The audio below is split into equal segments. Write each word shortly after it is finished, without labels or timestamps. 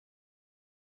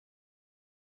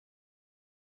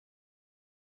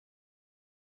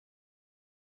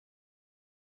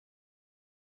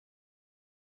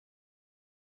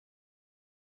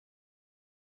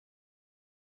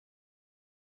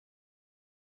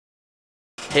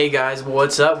Hey guys,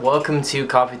 what's up? Welcome to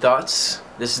Coffee Thoughts.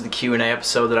 This is the Q&A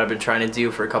episode that I've been trying to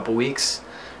do for a couple weeks,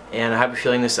 and I have a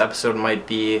feeling this episode might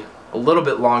be a little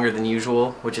bit longer than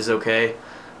usual, which is okay.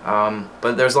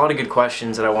 But there's a lot of good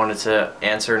questions that I wanted to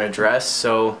answer and address,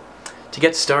 so to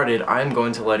get started, I'm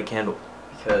going to light a candle,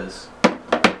 because I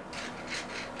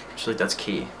feel like that's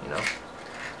key, you know.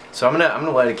 So I'm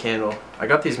gonna light a candle. I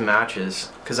got these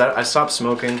matches, because I stopped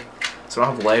smoking, so I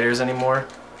don't have lighters anymore.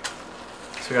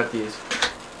 So I got these.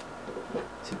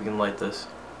 See if we can light this.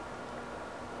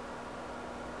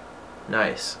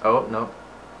 Nice. Oh, no.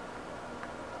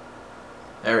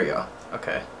 There we go.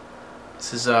 Okay.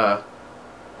 This is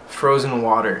frozen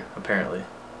water, apparently. It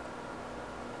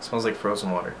smells like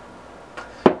frozen water.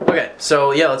 Okay,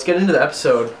 so yeah, let's get into the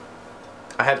episode.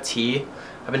 I have tea.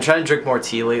 I've been trying to drink more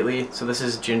tea lately. So this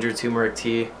is ginger turmeric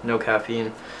tea, no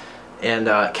caffeine. And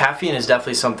caffeine is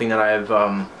definitely something that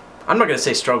I've I'm not gonna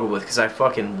say struggle with, because I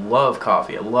fucking love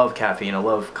coffee. I love caffeine. I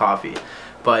love coffee,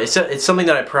 but it's something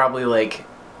that I probably like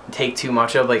take too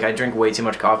much of. Like I drink way too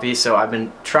much coffee, so I've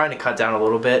been trying to cut down a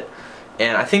little bit.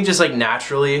 And I think just like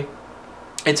naturally,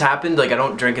 it's happened. Like I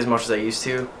don't drink as much as I used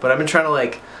to, but I've been trying to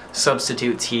like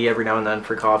substitute tea every now and then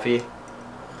for coffee,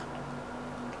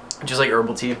 just like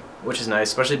herbal tea, which is nice,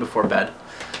 especially before bed.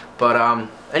 But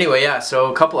anyway, yeah.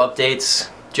 So a couple updates.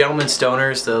 Gentleman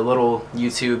Stoners, the little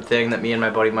YouTube thing that me and my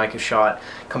buddy Mike have shot,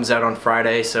 comes out on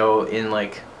Friday, so in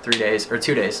like 3 days, or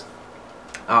 2 days.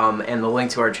 And the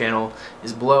link to our channel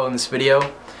is below in this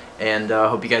video, and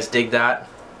hope you guys dig that.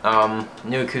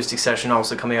 New acoustic session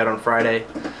also coming out on Friday.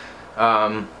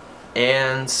 And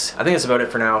I think that's about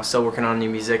it for now. Still working on new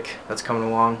music that's coming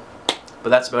along, but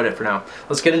that's about it for now.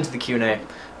 Let's get into the Q&A.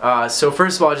 So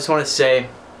first of all, I just want to say,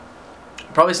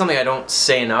 probably something I don't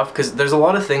say enough, because there's a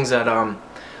lot of things that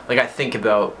like I think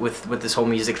about with this whole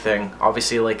music thing.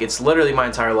 Obviously, like it's literally my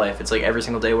entire life. It's like every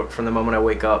single day from the moment I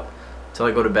wake up till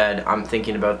I go to bed, I'm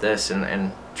thinking about this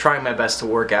and trying my best to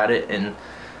work at it and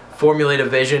formulate a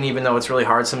vision, even though it's really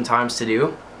hard sometimes to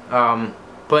do.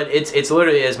 But it's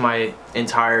literally is my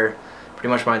entire, pretty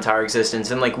much my entire existence.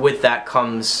 And like with that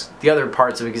comes the other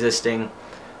parts of existing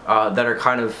that are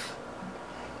kind of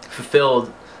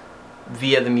fulfilled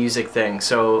via the music thing.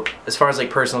 So as far as like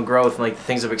personal growth and like the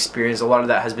things I've experienced, a lot of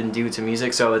that has been due to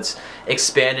music. So it's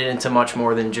expanded into much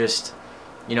more than just,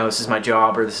 you know, this is my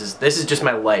job, or this is just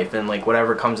my life, and like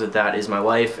whatever comes with that is my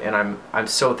life, and I'm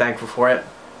so thankful for it.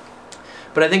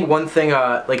 But I think one thing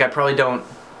like I probably don't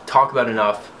talk about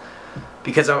enough,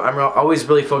 because I'm always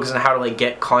really focused on how to like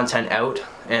get content out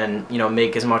and, you know,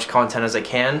 make as much content as I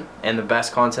can and the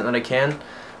best content that I can.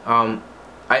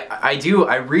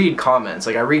 I read comments.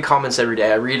 Like I read comments every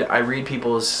day. I read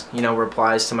people's, you know,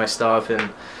 replies to my stuff and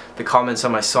the comments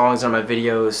on my songs, on my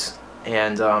videos,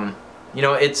 and you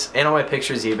know, and on my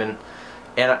pictures even.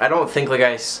 And I don't think like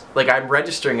I'm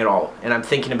registering it all, and I'm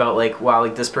thinking about like, wow,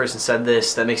 like this person said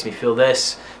this, that makes me feel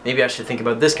this. Maybe I should think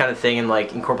about this kind of thing and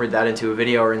like incorporate that into a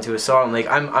video or into a song. Like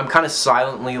I'm kind of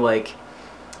silently like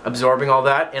absorbing all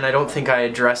that, and I don't think I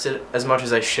address it as much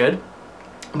as I should.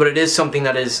 But it is something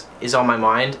that is on my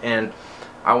mind, and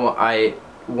I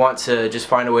want to just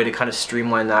find a way to kind of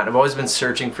streamline that. I've always been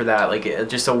searching for that, like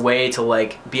just a way to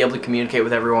like be able to communicate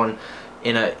with everyone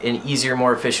in an easier,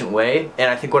 more efficient way.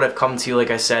 And I think what I've come to, like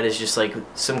I said, is just like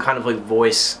some kind of like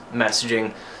voice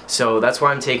messaging. So that's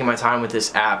why I'm taking my time with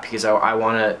this app, because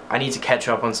I need to catch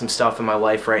up on some stuff in my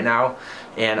life right now,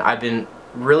 and I've been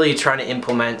really trying to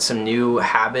implement some new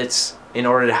habits in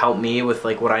order to help me with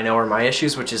like what I know are my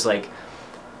issues, which is like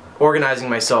organizing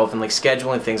myself and like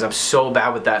scheduling things. I'm so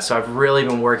bad with that, so I've really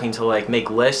been working to like make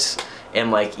lists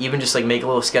and like even just like make a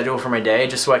little schedule for my day,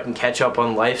 just so I can catch up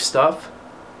on life stuff,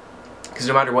 because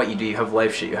no matter what you do, you have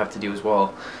life shit you have to do as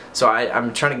well. So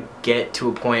I'm trying to get to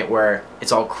a point where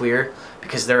it's all clear,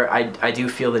 because I do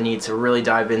feel the need to really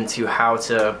dive into how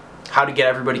to get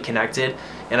everybody connected.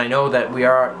 And I know that we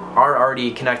are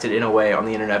already connected in a way on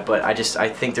the internet, but I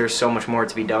think there's so much more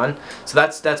to be done. So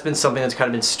that's been something that's kind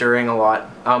of been stirring a lot.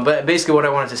 But basically what I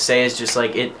wanted to say is just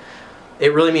like it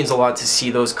really means a lot to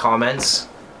see those comments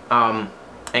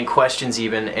and questions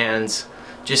even, and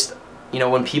just, you know,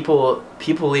 when people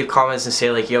leave comments and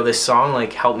say like, yo, this song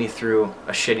like helped me through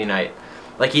a shitty night.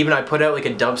 Like even I put out like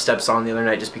a dubstep song the other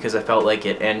night just because I felt like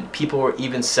it, and people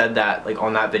even said that like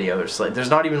on that video. There's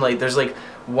not even like, there's like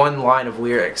one line of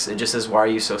lyrics. It just says, why are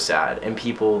you so sad? And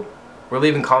people were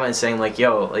leaving comments saying like,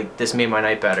 yo, like this made my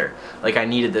night better. Like I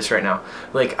needed this right now.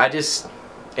 Like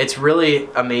it's really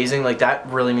amazing. Like that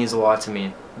really means a lot to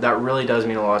me. That really does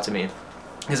mean a lot to me.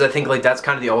 Because I think like that's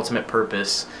kind of the ultimate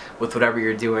purpose with whatever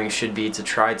you're doing, should be to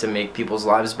try to make people's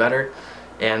lives better.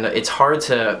 And it's hard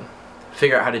to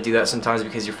figure out how to do that sometimes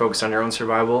because you're focused on your own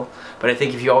survival. But I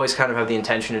think if you always kind of have the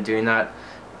intention of doing that,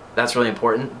 that's really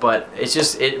important. But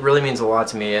it really means a lot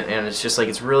to me, and it's just like,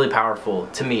 it's really powerful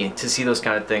to me to see those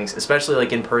kind of things, especially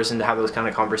like in person, to have those kind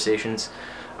of conversations.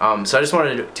 So I just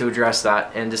wanted to address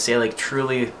that and to say, like,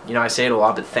 truly, you know, I say it a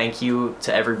lot, but thank you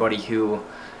to everybody who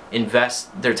invests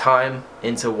their time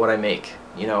into what I make,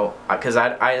 you know, because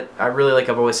I really, like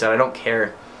I've always said, I don't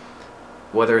care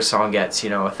whether a song gets, you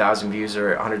know, 1,000 views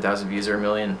or 100,000 views or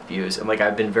 1,000,000 views. And like,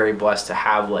 I've been very blessed to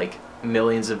have like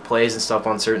millions of plays and stuff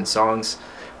on certain songs,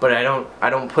 but I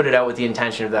don't put it out with the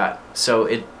intention of that. So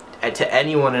to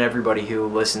anyone and everybody who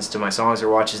listens to my songs or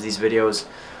watches these videos,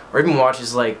 or even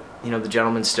watches, like, you know, the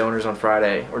Gentleman Stoners on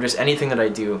Friday, or just anything that I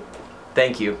do,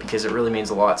 thank you, because it really means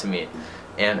a lot to me,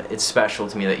 and it's special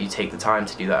to me that you take the time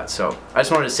to do that. So I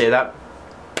just wanted to say that.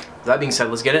 That being said,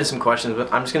 let's get into some questions,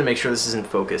 but I'm just going to make sure this is in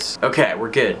focus. Okay,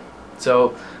 we're good.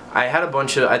 So I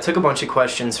took a bunch of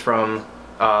questions from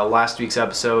last week's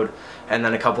episode, and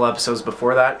then a couple episodes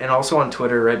before that, and also on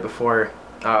Twitter right before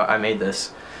I made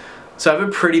this. So I have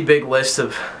a pretty big list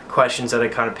of questions that I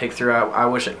kind of picked through. I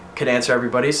wish I could answer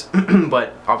everybody's,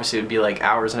 but obviously it would be like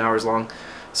hours and hours long.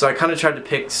 So I kind of tried to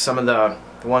pick some of the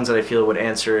ones that I feel would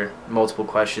answer multiple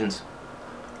questions.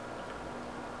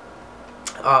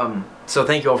 So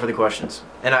thank you all for the questions.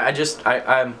 And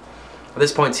I'm at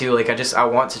this point too, like, I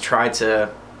want to try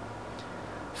to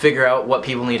figure out what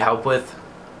people need help with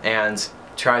and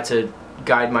try to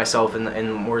guide myself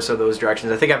in more so those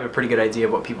directions. I think I have a pretty good idea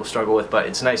of what people struggle with, but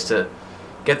it's nice to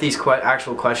get these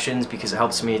actual questions because it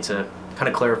helps me to kind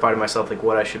of clarify to myself like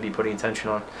what I should be putting attention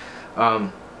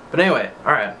on. But anyway,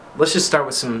 alright, let's just start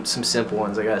with some simple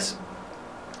ones, I guess.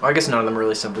 Well, I guess none of them are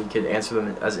really simple. You could answer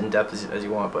them as in-depth as you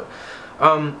want, but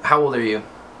how old are you?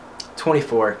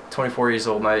 24 years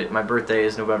old. My birthday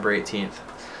is November 18th,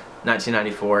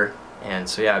 1994, and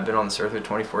so yeah, I've been on this earth for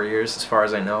 24 years as far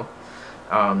as I know.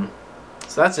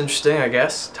 So that's interesting, I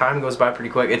guess. Time goes by pretty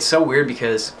quick. It's so weird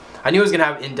because I knew I was going to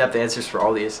have in-depth answers for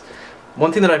all these.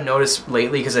 One thing that I've noticed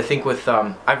lately, because I think with,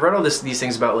 I've read all these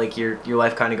things about like your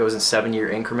life kind of goes in 7-year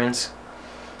increments,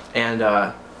 and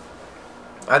I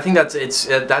think that's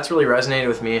really resonated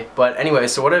with me. But anyway,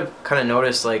 so what I've kind of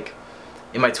noticed, like,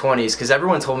 in my 20s, because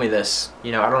everyone told me this,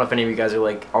 you know, I don't know if any of you guys are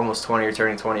like almost 20 or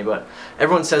turning 20, but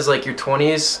everyone says like your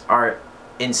 20s are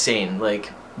insane.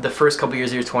 Like, the first couple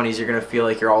years of your 20s, you're gonna feel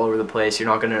like you're all over the place. You're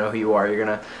not gonna know who you are. You're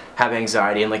gonna have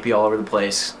anxiety and like be all over the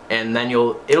place. And then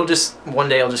one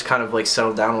day it'll just kind of like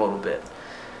settle down a little bit.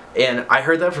 And I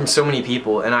heard that from so many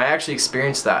people, and I actually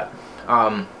experienced that.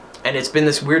 And it's been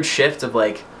this weird shift of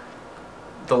like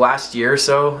the last year or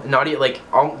so, not like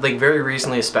very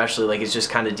recently especially, like it's just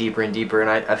kind of deeper and deeper. And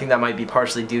I think that might be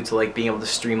partially due to like being able to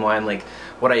streamline like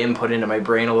what I input into my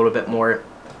brain a little bit more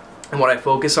and what I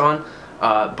focus on.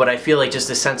 But I feel like just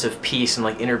a sense of peace and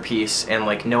like inner peace and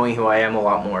like knowing who I am a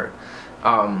lot more,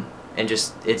 and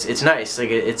just it's nice. Like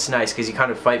it's nice because you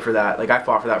kind of fight for that. Like I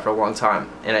fought for that for a long time,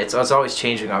 and it's always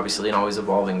changing obviously and always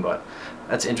evolving. But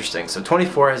that's interesting. So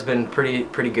 24 has been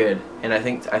pretty good, and I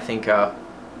think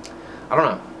I don't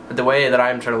know. The way that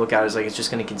I'm trying to look at it is like it's just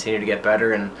going to continue to get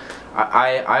better, and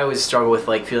I always struggle with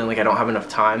like feeling like I don't have enough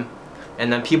time,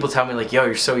 and then people tell me like, yo,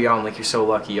 you're so young, like you're so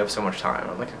lucky, you have so much time.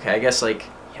 I'm like, okay, I guess like.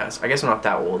 Yes, I guess I'm not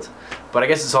that old, but I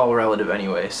guess it's all relative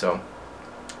anyway, so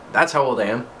that's how old I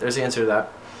am. There's the answer to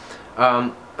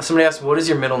that. Somebody asked, what is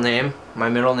your middle name? My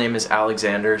middle name is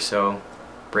Alexander, so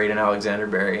Braden Alexander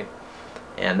Berry.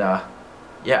 And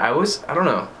yeah, I don't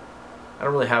know. I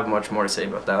don't really have much more to say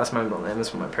about that. That's my middle name.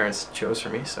 That's what my parents chose for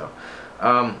me, so.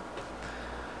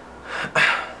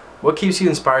 What keeps you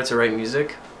inspired to write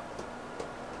music?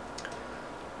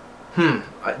 I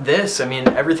mean,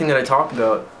 everything that I talk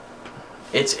about.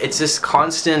 It's this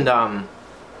constant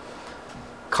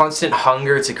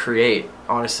hunger to create.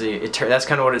 Honestly, that's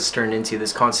kind of what it's turned into.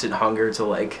 This constant hunger to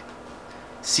like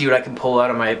see what I can pull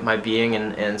out of my being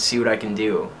and see what I can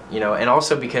do. You know, and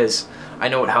also because I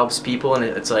know it helps people, and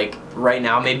it's like right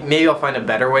now maybe I'll find a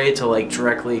better way to like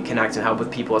directly connect and help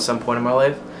with people at some point in my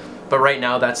life. But right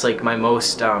now that's like my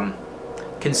most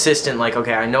consistent. Like,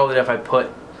 okay, I know that if I put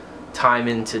time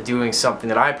into doing something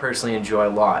that I personally enjoy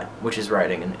a lot, which is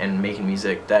writing and making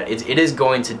music, that it is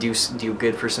going to do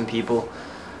good for some people,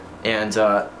 and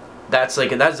that's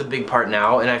a big part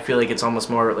now, and I feel like it's almost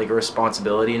more like a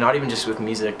responsibility, not even just with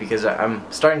music, because I'm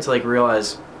starting to like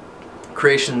realize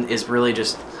creation is really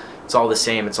just, it's all the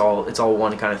same, it's all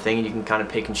one kind of thing, and you can kind of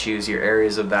pick and choose your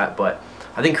areas of that. But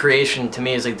I think creation to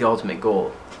me is like the ultimate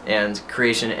goal, and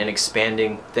creation and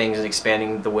expanding things and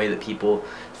expanding the way that people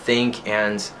think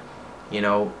and, you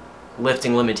know,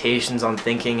 lifting limitations on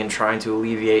thinking and trying to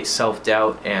alleviate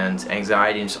self-doubt and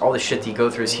anxiety and just all the shit that you go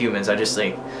through as humans. I just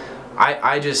like,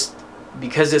 I just,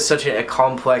 because it's such a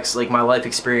complex, like my life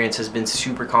experience has been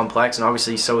super complex, and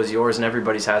obviously so is yours and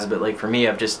everybody's has, but like for me,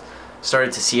 I've just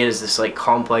started to see it as this like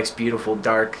complex, beautiful,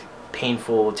 dark,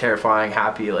 painful, terrifying,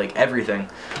 happy, like everything.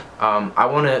 I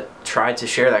want to try to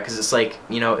share that because it's like,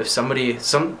 you know, if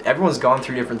everyone's gone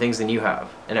through different things than you have,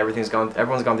 and everyone's gone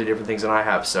through different things than I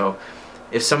have. So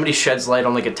if somebody sheds light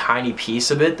on like a tiny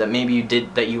piece of it that maybe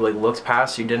you like looked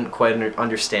past, you didn't quite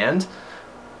understand,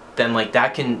 then like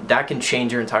that can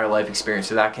change your entire life experience.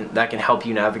 So that can help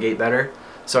you navigate better.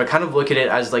 So I kind of look at it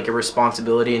as like a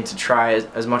responsibility, and to try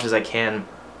as much as I can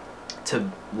to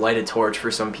light a torch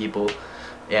for some people.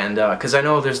 And because I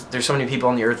know there's so many people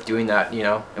on the earth doing that, you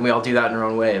know, and we all do that in our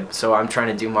own way. So I'm trying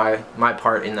to do my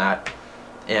part in that,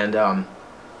 and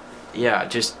yeah,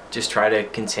 just try to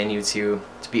continue to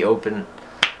be open,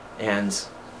 and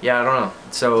yeah, I don't know.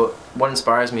 So what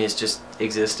inspires me is just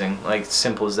existing, like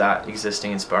simple as that.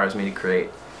 Existing inspires me to create,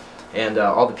 and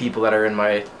all the people that are in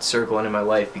my circle and in my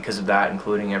life because of that,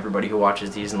 including everybody who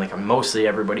watches these, and like mostly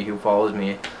everybody who follows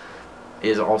me,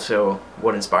 is also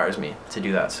what inspires me to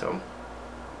do that. So.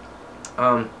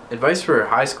 Advice for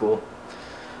high school.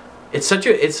 That's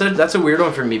a weird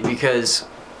one for me because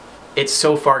it's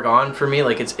so far gone for me.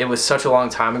 Like it was such a long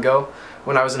time ago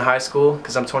when I was in high school,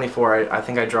 because I'm 24. I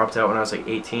think I dropped out when I was like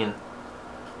 18.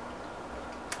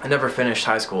 I never finished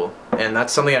high school, and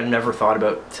that's something I've never thought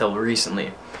about till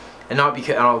recently. And not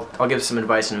because I'll give some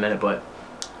advice in a minute, but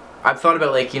I've thought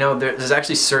about, like, you know, there's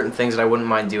actually certain things that I wouldn't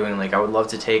mind doing. Like I would love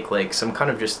to take like some kind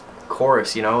of just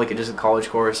course, you know, like just a college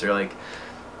course, or like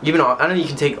even I know you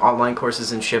can take online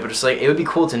courses and shit, but just like it would be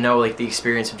cool to know like the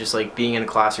experience of just like being in a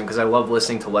classroom, because I love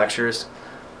listening to lectures,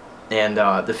 and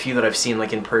the few that I've seen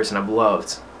like in person I've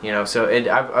loved, you know. So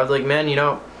I was like, man, you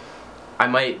know, I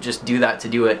might just do that to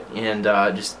do it, and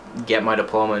just get my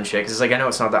diploma and shit, because it's like I know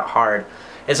it's not that hard.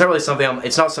 It's not really something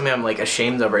it's not something I'm like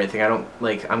ashamed of or anything.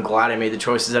 I'm glad I made the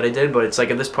choices that I did, but it's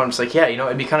like at this point I'm just like, yeah, you know,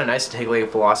 it'd be kind of nice to take like a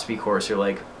philosophy course, or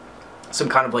like some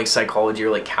kind of like psychology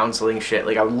or like counseling shit.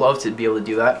 Like I would love to be able to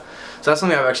do that. So that's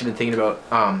something I've actually been thinking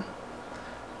about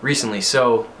recently.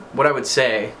 So what I would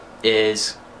say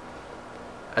is,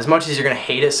 as much as you're gonna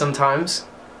hate it sometimes,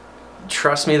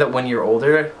 trust me that when you're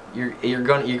older, you're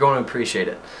going to appreciate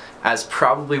it as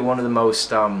probably one of the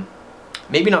most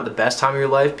maybe not the best time of your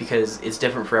life, because it's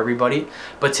different for everybody,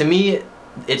 but to me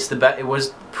it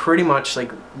was pretty much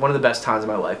like one of the best times of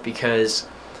my life, because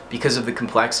of the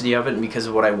complexity of it, and because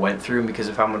of what I went through, and because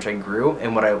of how much I grew,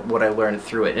 and what I learned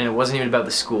through it. And it wasn't even about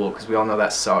the school, because we all know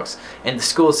that sucks. And the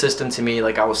school system, to me,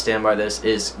 like I will stand by this,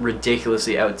 is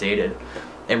ridiculously outdated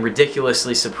and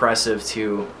ridiculously suppressive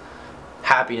to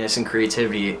happiness and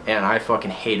creativity, and I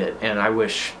fucking hate it, and I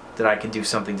wish that I could do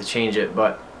something to change it,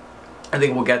 but I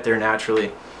think we'll get there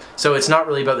naturally. So it's not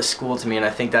really about the school to me, and I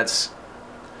think that's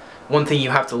one thing you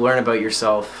have to learn about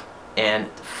yourself and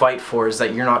fight for, is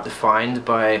that you're not defined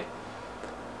by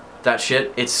that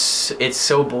shit. It's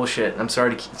so bullshit. I'm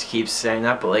sorry to keep saying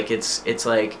that, but like it's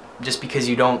like, just because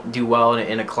you don't do well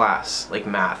in a class like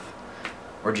math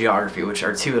or geography, which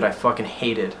are two that I fucking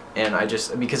hated, and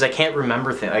because I can't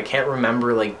remember things, I can't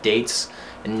remember like dates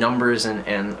and numbers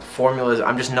and formulas.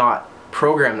 I'm just not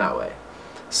programmed that way.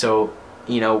 So,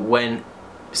 you know, when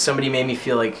somebody made me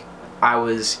feel like I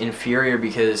was inferior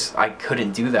because I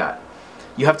couldn't do that,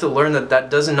 you have to learn that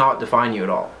does not define you at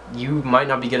all. You might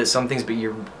not be good at some things, but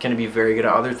you're going to be very good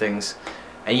at other things,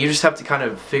 and you just have to kind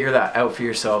of figure that out for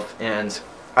yourself. And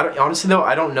honestly though,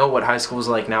 I don't know what high school is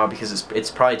like now, because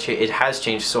it's probably it has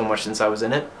changed so much since I was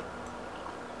in it.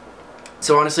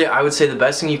 So honestly, I would say the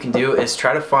best thing you can do is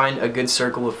try to find a good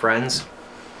circle of friends.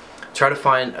 Try to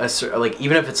find like,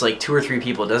 even if it's like 2 or 3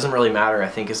 people, it doesn't really matter, I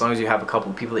think, as long as you have a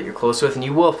couple of people that you're close with, and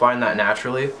you will find that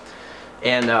naturally.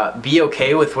 And be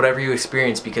okay with whatever you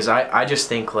experience, because I just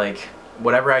think like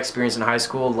whatever I experienced in high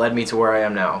school led me to where I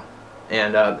am now.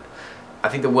 And I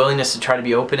think the willingness to try to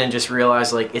be open and just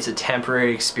realize like it's a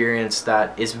temporary experience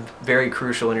that is very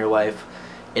crucial in your life,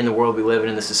 in the world we live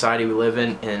in the society we live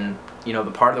in, you know,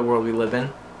 the part of the world we live in.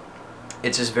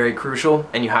 It's just very crucial,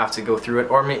 and you have to go through it.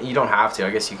 Or you don't have to,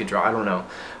 I guess you could draw, I don't know.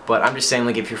 But I'm just saying,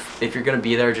 like, if you're gonna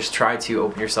be there, just try to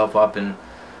open yourself up. And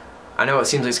I know it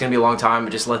seems like it's gonna be a long time,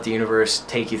 but just let the universe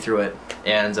take you through it,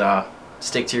 and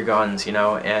stick to your guns, you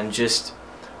know, and just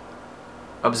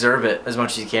observe it as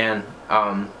much as you can.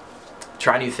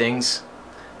 Try new things,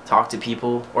 talk to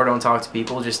people, or don't talk to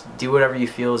people. Just do whatever you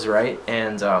feel is right,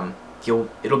 and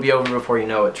it'll be over before you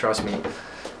know it. Trust me.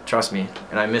 Trust me.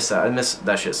 And I miss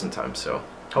that shit sometimes, so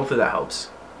hopefully that helps.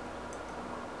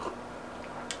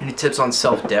 Any tips on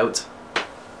self-doubt?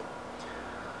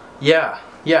 Yeah,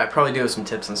 I probably do have some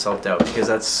tips on self-doubt, because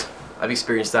I've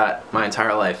experienced that my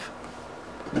entire life.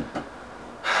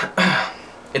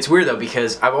 It's weird though,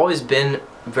 because I've always been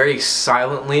very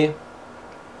silently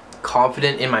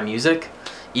confident in my music,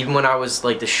 even when I was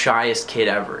like the shyest kid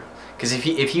ever. Because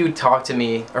if you talk to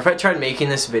me, or if I tried making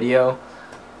this video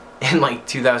in like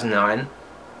 2009,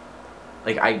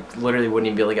 like I literally wouldn't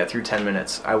even be able to get through 10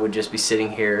 minutes. I would just be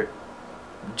sitting here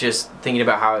just thinking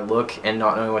about how I look and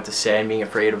not knowing what to say and being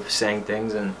afraid of saying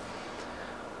things. And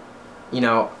you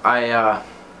know,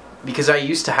 because I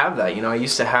used to have that, you know, I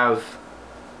used to have,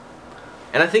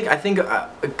 and I think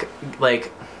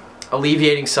like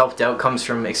alleviating self-doubt comes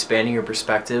from expanding your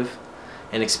perspective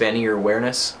and expanding your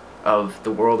awareness of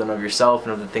the world and of yourself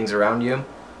and of the things around you.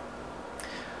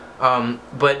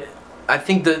 But I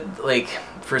think that, like,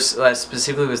 for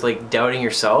specifically was like doubting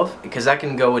yourself, because that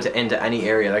can go into any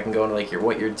area. That can go into like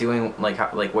what you're doing, like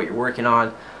what you're working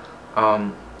on,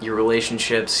 your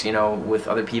relationships, you know, with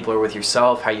other people or with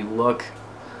yourself, how you look.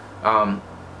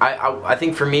 I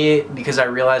think for me, because I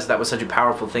realized that was such a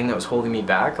powerful thing that was holding me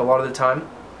back a lot of the time,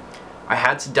 I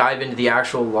had to dive into the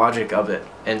actual logic of it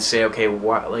and say, okay,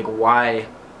 why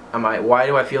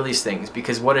do I feel these things?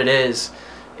 Because what it is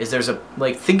there's a,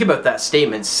 like, think about that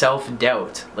statement,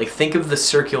 self-doubt. Like, think of the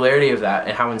circularity of that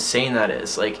and how insane that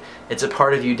is. Like, it's a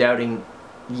part of you doubting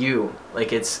you.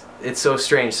 Like, it's so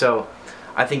strange. So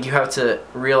I think you have to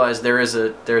realize there's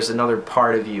another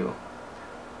part of you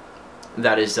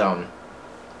that is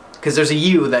because there's a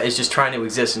you that is just trying to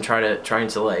exist and trying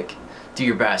to like do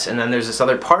your best, and then there's this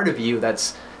other part of you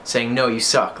that's saying, no, you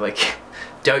suck, like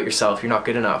doubt yourself, you're not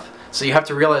good enough. So you have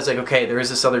to realize, like, okay, there is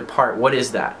this other part. What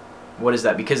is that?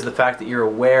 Because the fact that you're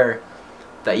aware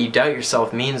that you doubt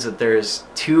yourself means that there's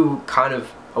two kind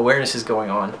of awarenesses going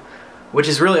on, which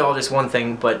is really all just one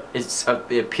thing, but it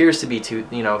appears to be two,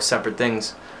 you know, separate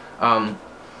things.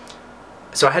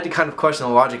 So I had to kind of question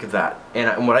the logic of that,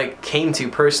 and what I came to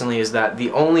personally is that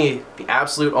the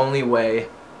absolute only way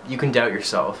you can doubt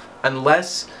yourself,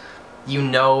 unless you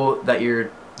know that you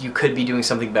could be doing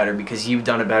something better because you've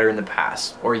done it better in the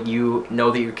past, or you know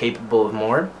that you're capable of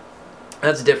more,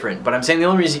 that's different. But I'm saying the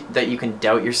only reason that you can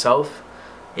doubt yourself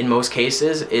in most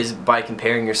cases is by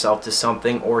comparing yourself to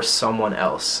something or someone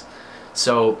else.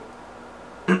 So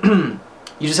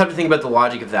you just have to think about the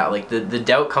logic of that. Like, the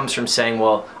doubt comes from saying,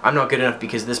 well, I'm not good enough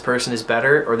because this person is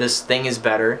better or this thing is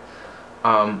better,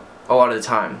 a lot of the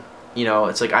time. You know,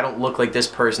 it's like, I don't look like this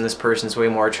person's way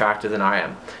more attractive than I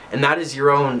am. And that is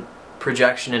your own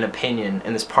projection and opinion,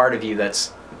 and this part of you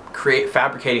that's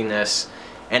fabricating this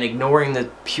and ignoring the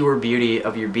pure beauty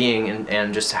of your being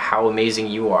and just how amazing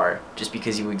you are, just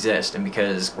because you exist and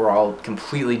because we're all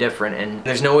completely different. And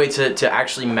there's no way to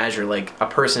actually measure, like, a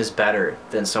person is better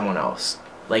than someone else.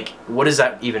 Like, what does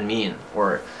that even mean?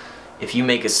 Or if you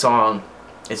make a song,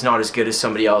 it's not as good as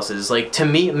somebody else's. Like, to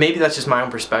me, maybe that's just my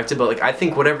own perspective, but like, I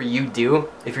think whatever you do,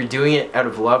 if you're doing it out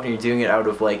of love and you're doing it out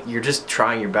of, like, you're just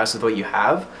trying your best with what you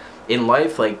have in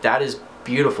life, like, that is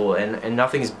beautiful, and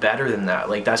nothing's better than that.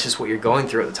 Like, that's just what you're going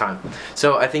through at the time.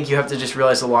 So I think you have to just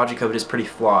realize the logic of it is pretty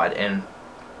flawed, and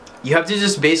you have to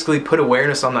just basically put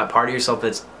awareness on that part of yourself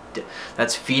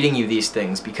that's feeding you these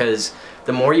things, because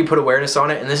the more you put awareness on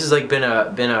it, and this has like been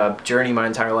a journey my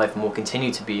entire life and will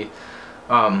continue to be,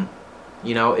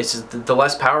 you know, it's just the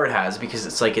less power it has, because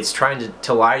it's like it's trying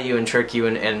to lie to you and trick you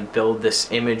and build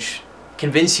this image,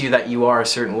 convince you that you are a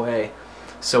certain way,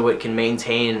 so it can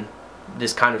maintain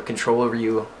this kind of control over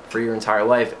you for your entire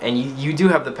life. And you do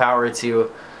have the power to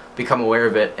become aware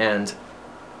of it and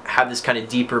have this kind of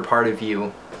deeper part of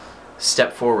you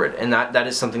step forward. And that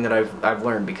is something that I've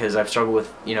learned, because I've struggled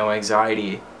with, you know,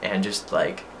 anxiety and just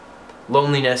like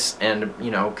loneliness and, you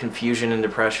know, confusion and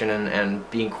depression and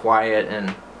being quiet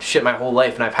and shit my whole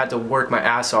life, and I've had to work my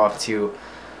ass off to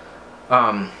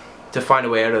find a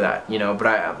way out of that, you know. But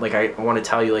I want to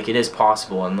tell you, like, it is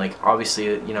possible, and like, obviously,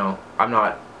 you know,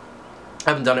 I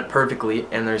haven't done it perfectly,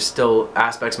 and there's still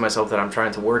aspects of myself that I'm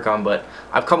trying to work on, but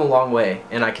I've come a long way,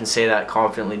 and I can say that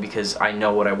confidently because I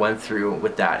know what I went through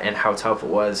with that and how tough it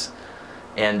was.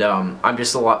 And I'm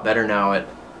just a lot better now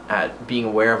at being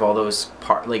aware of all those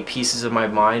pieces of my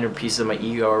mind or pieces of my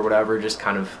ego or whatever, just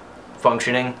kind of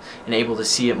functioning and able to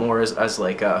see it more as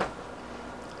like a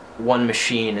one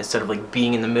machine, instead of like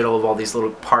being in the middle of all these little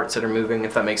parts that are moving,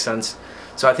 if that makes sense.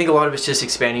 So I think a lot of it's just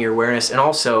expanding your awareness, and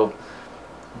also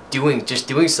doing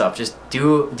stuff. Just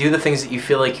do the things that you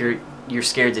feel like you're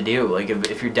scared to do. Like,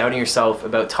 if you're doubting yourself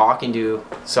about talking to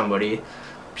somebody,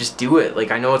 just do it.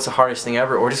 Like, I know it's the hardest thing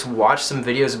ever. Or just watch some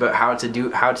videos about how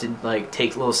to like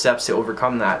take little steps to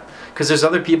overcome that, because there's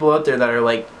other people out there that are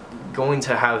like going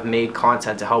to have made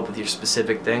content to help with your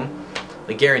specific thing.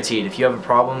 Like guaranteed, if you have a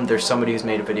problem, there's somebody who's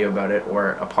made a video about it,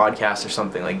 or a podcast or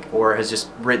something, like, or has just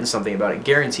written something about it.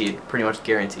 Guaranteed, pretty much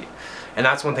guaranteed. And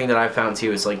that's one thing that I've found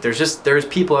too, is like there's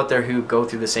people out there who go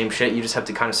through the same shit. You just have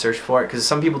to kind of search for it, because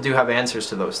some people do have answers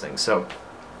to those things. So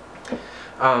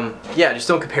yeah, just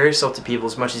don't compare yourself to people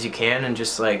as much as you can, and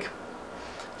just like,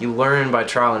 you learn by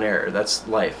trial and error. That's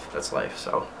life. That's life.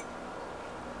 So,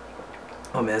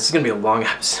 oh man, this is gonna be a long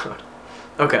episode.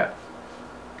 Okay.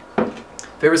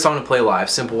 Favorite song to play live,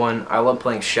 simple one. I love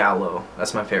playing Shallow.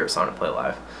 That's my favorite song to play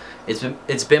live.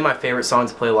 It's been my favorite song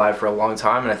to play live for a long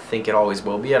time, and I think it always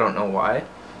will be. I don't know why,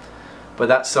 but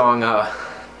that song, I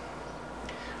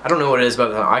don't know what it is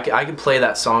about that. I can play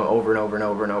that song over and over and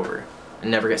over and over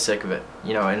and never get sick of it.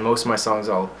 You know, and most of my songs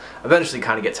I'll eventually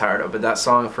kind of get tired of, but that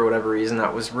song, for whatever reason,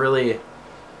 that was really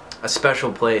a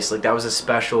special place. Like, that was a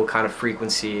special kind of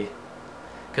frequency,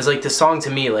 because like the song to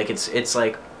me, like it's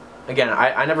like, again,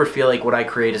 I never feel like what I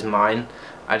create is mine.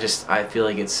 I feel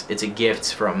like it's a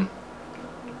gift from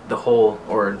the whole,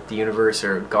 or the universe,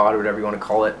 or God, or whatever you want to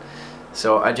call it.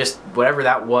 So I just, whatever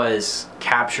that was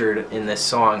captured in this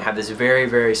song had this very,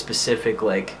 very specific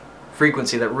like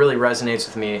frequency that really resonates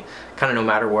with me, kind of no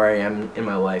matter where I am in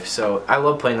my life. So I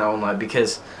love playing that one live,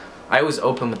 because I was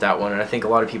open with that one, and I think a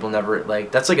lot of people never,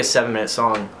 like, that's like a 7-minute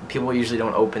song. People usually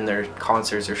don't open their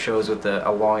concerts or shows with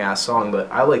a long ass song, but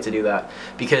I like to do that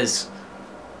because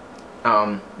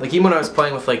like, even when I was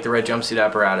playing with like the Red Jumpsuit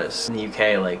Apparatus in the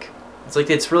UK, like,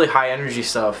 it's really high energy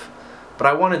stuff, but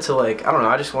I wanted to, like, I don't know,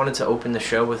 I just wanted to open the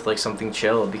show with like something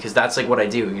chill, because that's like what I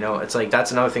do, you know. It's like,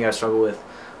 that's another thing I struggled with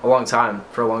for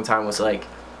a long time, was like,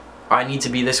 I need to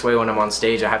be this way when I'm on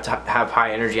stage. I have to have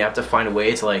high energy. I have to find a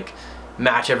way to like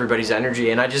match everybody's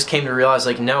energy, and I just came to realize,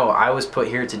 like, no, I was put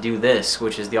here to do this,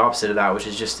 which is the opposite of that, which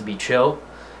is just to be chill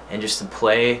and just to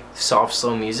play soft,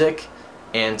 slow music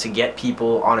and to get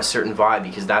people on a certain vibe,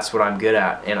 because that's what I'm good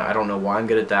at, and I don't know why I'm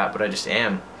good at that, but I just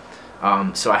am.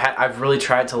 So I've really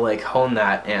tried to like hone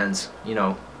that, and, you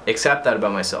know, accept that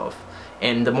about myself.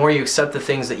 And the more you accept the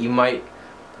things that you might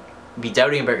be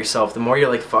doubting about yourself, the more you're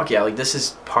like, fuck yeah, like, this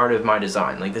is part of my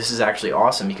design. Like, this is actually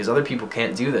awesome, because other people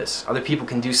can't do this. Other people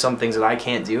can do some things that I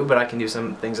can't do, but I can do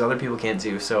some things other people can't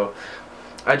do. So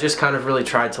I just kind of really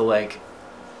tried to like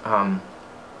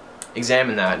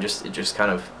examine that, and just kind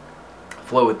of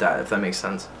flow with that, if that makes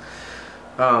sense.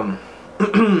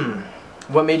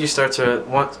 What made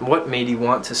you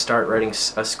want to start writing a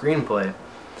screenplay?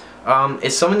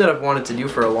 It's something that I've wanted to do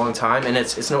for a long time, and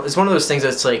it's one of those things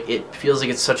that's like, it feels like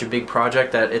it's such a big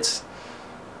project that it's,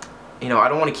 you know, I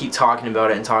don't want to keep talking about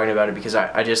it because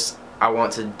I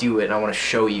want to do it, and I want to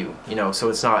show you, you know. So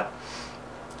it's not,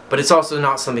 but it's also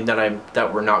not something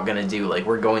that we're not gonna do. Like,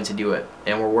 we're going to do it,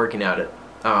 and we're working at it.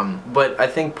 But I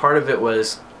think part of it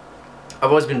was, I've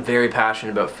always been very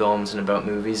passionate about films and about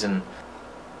movies, and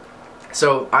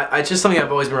so it's just something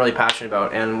I've always been really passionate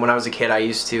about. And when I was a kid, I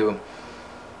used to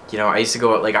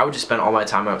go out, like, I would just spend all my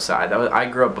time outside. I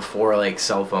grew up before like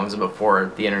cell phones, and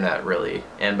before the internet really,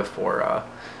 and before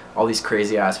all these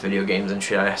crazy ass video games and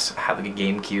shit. I had like a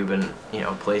GameCube and, you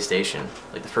know, PlayStation,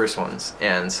 like the first ones,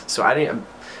 and so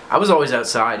I was always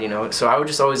outside, you know. So I would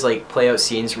just always like play out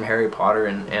scenes from Harry Potter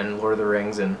and Lord of the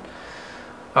Rings, and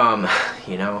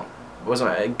you know,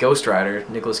 Ghost Rider,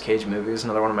 Nicolas Cage movie was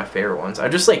another one of my favorite ones. I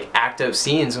just like act out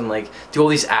scenes and like do all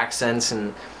these accents,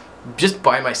 and just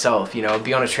by myself, you know,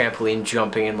 be on a trampoline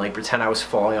jumping and like pretend I was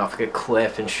falling off like a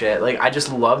cliff and shit. Like, I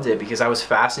just loved it, because I was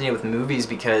fascinated with movies,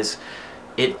 because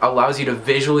it allows you to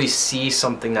visually see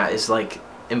something that is like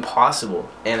impossible,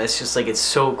 and it's just like, it's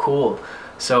so cool.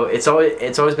 So it's always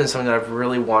been something that I've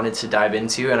really wanted to dive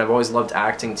into, and I've always loved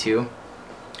acting too.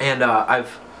 And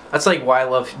that's like why I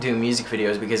love doing music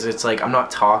videos, because it's like, I'm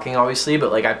not talking obviously,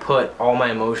 but like, I put all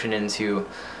my emotion into,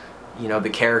 you know, the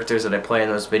characters that I play in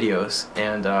those videos,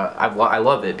 and I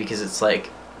love it, because it's like,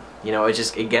 you know,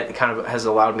 it kind of has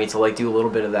allowed me to like do a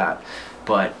little bit of that.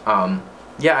 But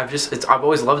yeah, I've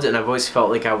always loved it, and I've always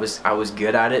felt like I was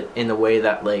good at it, in the way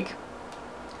that like,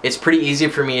 it's pretty easy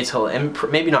for me to, and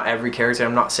maybe not every character,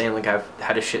 I'm not saying like I've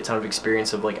had a shit ton of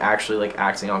experience of like actually like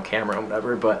acting on camera and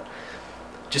whatever, but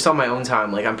just on my own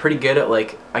time, like, I'm pretty good at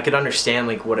like, I could understand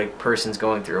like what a person's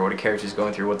going through, or what a character's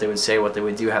going through, what they would say, what they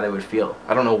would do, how they would feel.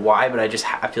 I don't know why, but I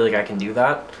feel like I can do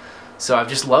that. So I've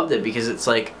just loved it, because it's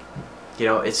like, you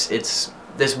know, it's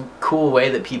this cool way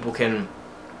that people can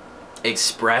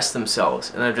express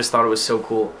themselves, and I just thought it was so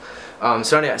cool.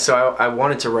 So anyway, so I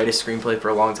wanted to write a screenplay for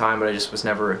a long time, but I just was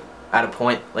never at a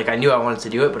point, like, I knew I wanted to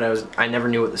do it, but I never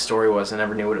knew what the story was. I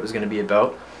never knew what it was going to be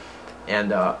about.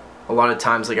 And a lot of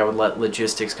times like I would let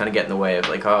logistics kind of get in the way of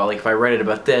like, oh, like if I write it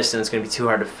about this, then it's gonna be too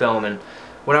hard to film. And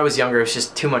when I was younger, it was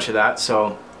just too much of that.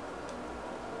 So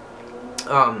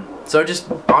I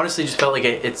just honestly just felt like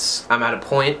I'm at a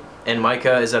point, and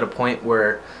Micah is at a point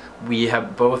where we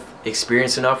have both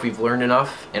experienced enough, we've learned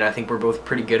enough, and I think we're both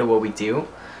pretty good at what we do.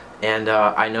 And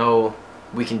I know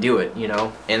we can do it, you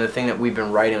know. And the thing that we've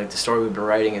been writing, like the story we've been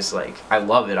writing, is like I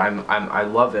love it. I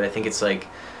love it. I think it's like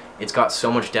it's got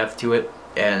so much depth to it,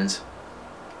 and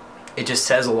it just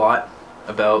says a lot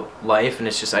about life. And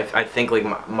it's just I think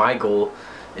like my goal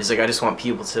is like I just want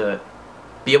people to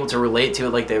be able to relate to it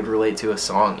like they would relate to a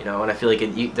song, you know. And I feel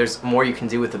like there's more you can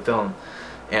do with the film,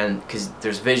 and because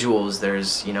there's visuals,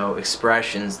 there's, you know,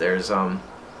 expressions, there's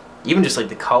even just like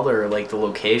the color, like the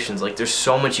locations, like there's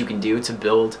so much you can do to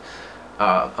build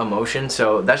emotion.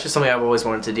 So that's just something I've always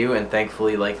wanted to do, and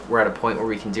thankfully like we're at a point where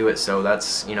we can do it. So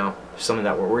that's, you know, something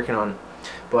that we're working on.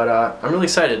 But I'm really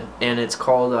excited, and it's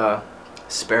called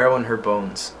Sparrow and Her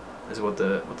Bones is what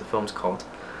the film's called.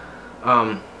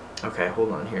 Okay,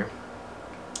 hold on here.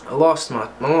 I lost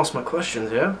my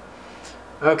questions, yeah?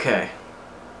 Okay.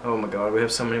 Oh my god, we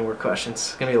have so many more questions.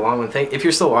 It's gonna be a long one. If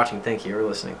you're still watching, thank you, or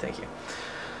listening, thank you.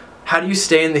 How do you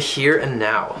stay in the here and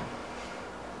now?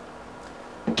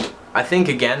 I think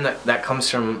again that comes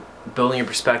from building your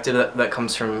perspective, that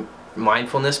comes from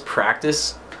mindfulness,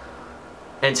 practice.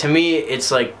 And to me,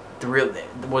 it's like the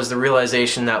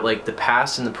realization that like the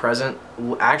past and the present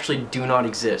actually do not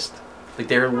exist. Like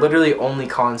they're literally only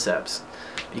concepts.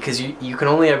 Because you can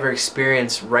only ever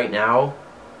experience right now.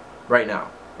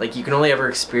 Like you can only ever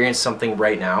experience something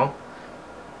right now.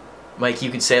 Like you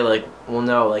could say like, well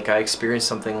no, like I experienced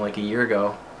something like a year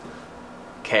ago.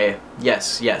 Okay,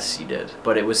 yes you did.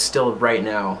 But it was still right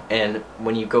now. And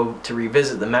when you go to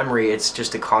revisit the memory, it's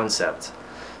just a concept.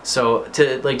 So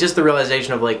to like just the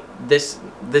realization of like this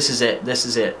is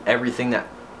it. Everything that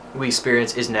we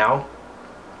experience is now.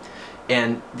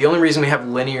 And the only reason we have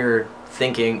linear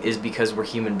thinking is because we're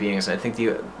human beings. I think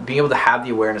being able to have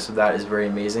the awareness of that is very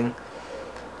amazing.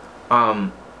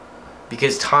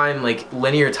 Because time, like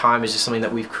linear time, is just something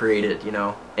that we've created, you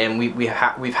know, and we've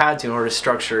had to in order to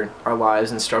structure our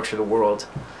lives and structure the world.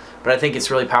 But I think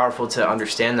it's really powerful to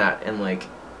understand that, and like,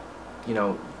 you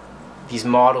know, these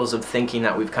models of thinking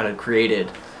that we've kind of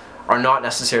created are not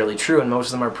necessarily true, and most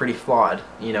of them are pretty flawed,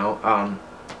 you know.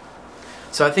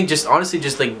 So I think just honestly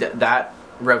just like that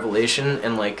revelation,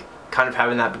 and like kind of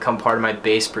having that become part of my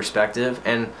base perspective.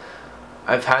 And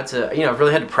I've had to, you know, I've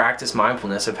really had to practice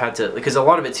mindfulness. I've had to, because a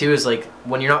lot of it too is like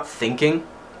when you're not thinking,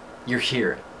 you're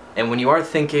here, and when you are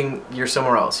thinking, you're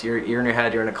somewhere else. You're in your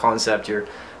head, you're in a concept, you're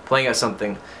playing out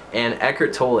something. And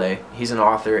Eckhart Tolle, he's an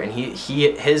author, and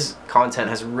his content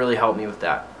has really helped me with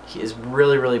that. He has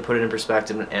really put it in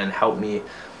perspective and helped me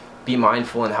be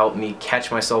mindful and helped me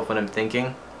catch myself when I'm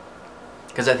thinking.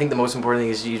 Because I think the most important thing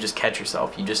is you just catch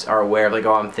yourself. You just are aware of like,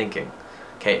 oh, I'm thinking.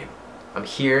 Okay, I'm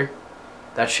here.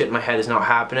 That shit in my head is not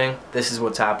happening. This is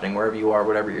what's happening. Wherever you are,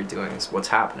 whatever you're doing is what's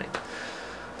happening.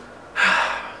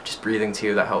 Just breathing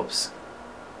too, that helps.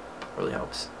 Really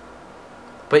helps.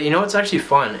 But you know what's actually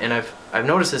fun, and I've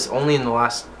noticed this only in the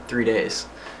last 3 days.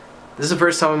 This is the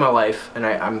first time in my life, and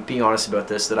I'm being honest about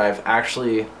this, that I've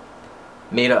actually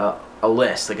made a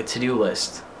list, like a to-do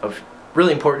list of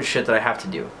really important shit that I have to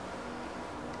do.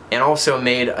 And also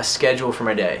made a schedule for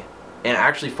my day, and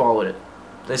actually followed it.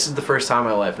 This is the first time in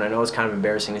my life, and I know it's kind of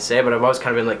embarrassing to say, but I've always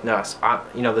kind of been like, no,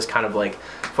 you know, this kind of like,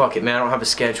 fuck it, man, I don't have a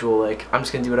schedule, like, I'm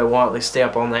just gonna do what I want, like, stay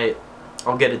up all night,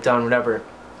 I'll get it done, whatever.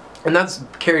 And that's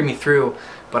carried me through,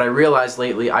 but I realized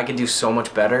lately I could do so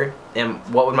much better, and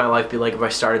what would my life be like if I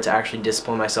started to actually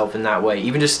discipline myself in that way,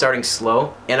 even just starting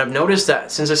slow. And I've noticed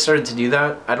that since I started to do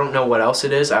that, I don't know what else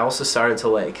it is, I also started to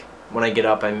like, when I get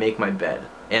up, I make my bed.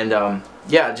 And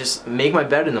yeah, just make my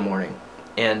bed in the morning.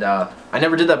 And I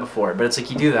never did that before, but it's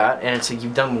like you do that, and it's like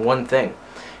you've done one thing.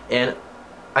 And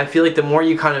I feel like the more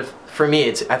you kind of, for me,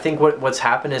 I think what's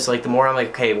happened is like the more I'm like,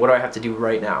 okay, what do I have to do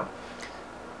right now?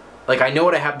 Like I know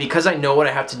what I have, because I know what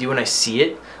I have to do and I see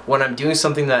it, when I'm doing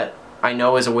something that I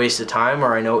know is a waste of time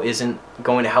or I know isn't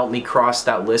going to help me cross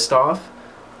that list off,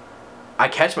 I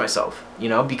catch myself, you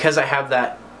know, because I have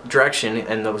that direction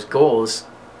and those goals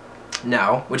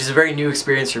now, which is a very new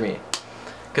experience for me.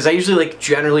 Because I usually like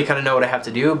generally kind of know what I have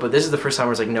to do, but this is the first time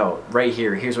where it's like, no, right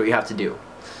here, here's what you have to do.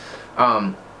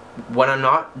 When I'm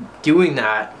not doing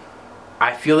that,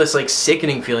 I feel this like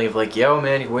sickening feeling of like, yo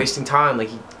man, you're wasting time, like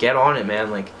get on it,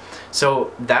 man. Like,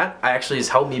 so that actually has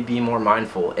helped me be more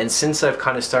mindful. And since I've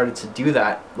kind of started to do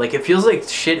that, like it feels like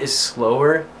shit is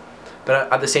slower,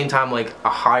 but at the same time like a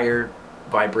higher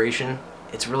vibration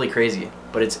it's really crazy,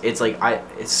 but it's like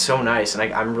it's so nice,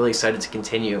 and I'm really excited to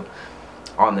continue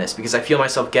on this because I feel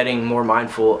myself getting more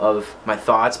mindful of my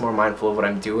thoughts, more mindful of what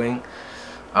I'm doing,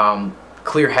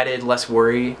 clear-headed, less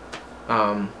worry,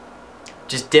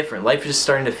 just different. Life is just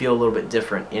starting to feel a little bit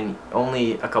different in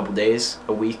only a couple days,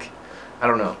 a week, I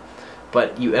don't know,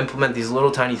 but you implement these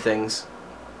little tiny things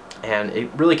and it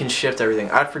really can shift everything.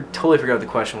 Totally forgot what the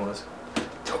question was.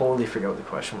 Totally forgot what the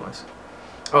question was.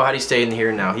 Oh, how do you stay in the here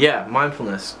and now? Yeah,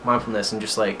 mindfulness, and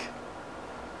just like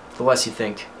the less you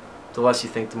think,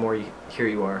 the more here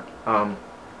you are.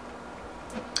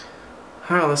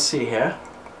 Let's see here.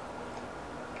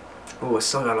 Oh, I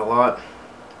still got a lot.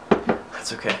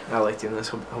 That's okay. I like doing this.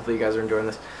 Hopefully you guys are enjoying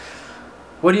this.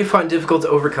 What do you find difficult to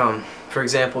overcome? For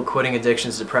example, quitting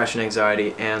addictions, depression,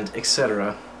 anxiety, and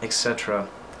etc., etc.,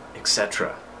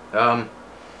 etc.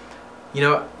 You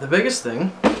know, the biggest thing,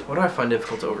 what do I find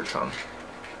difficult to overcome?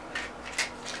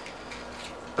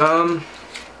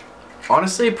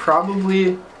 Honestly,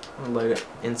 probably, I'm gonna light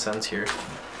incense here.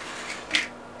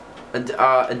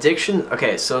 Addiction.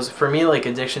 Okay, so for me, like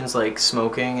addictions, like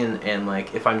smoking and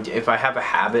like if I have a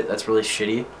habit that's really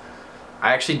shitty,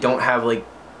 I actually don't have like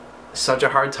such a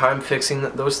hard time fixing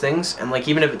those things, and like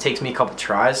even if it takes me a couple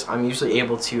tries, I'm usually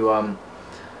able to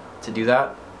do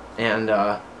that. And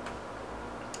the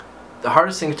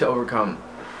hardest thing to overcome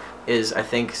is, I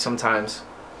think, sometimes.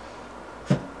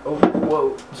 Oh,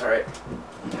 whoa! Sorry.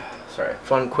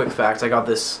 Fun quick fact: I got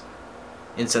this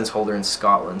incense holder in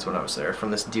Scotland when I was there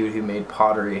from this dude who made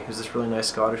pottery. He was this really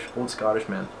nice old Scottish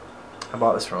man. I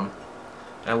bought this from him.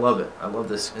 And I love it. I love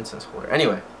this incense holder.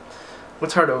 Anyway,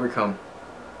 what's hard to overcome?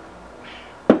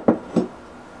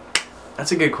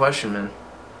 That's a good question, man.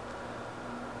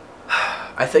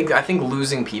 I think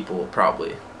losing people,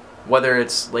 probably. Whether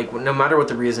it's like, no matter what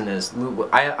the reason is,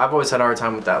 I've always had a hard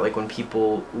time with that, like when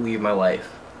people leave my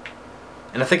life.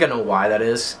 And I think I know why that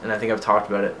is, and I think I've talked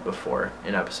about it before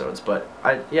in episodes, but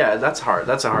yeah, that's hard.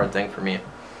 That's a hard thing for me.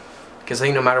 Because I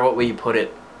think no matter what way you put it,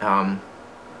 when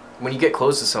you get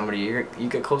close to somebody, you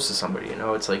get close to somebody, you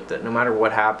know? It's like that no matter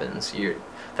what happens,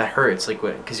 that hurts, like,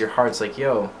 because your heart's like,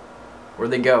 yo,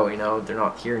 where'd they go, you know? They're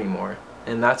not here anymore.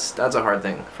 And that's a hard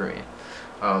thing for me.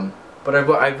 But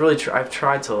I've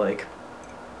tried to, like,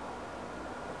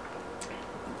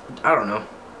 I don't know,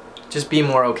 just be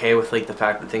more okay with like the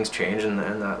fact that things change and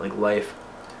that like life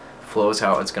flows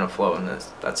how it's gonna flow, and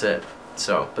that's it.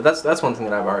 So, but that's one thing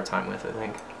that I have a hard time with, I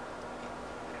think.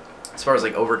 As far as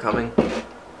like overcoming,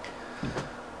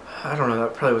 I don't know,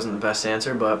 that probably wasn't the best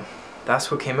answer, but that's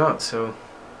what came out. So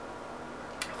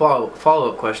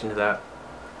follow-up question to that: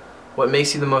 what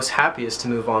makes you the most happiest to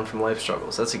move on from life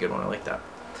struggles? That's a good one. I like that.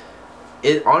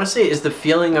 It honestly is the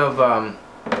feeling of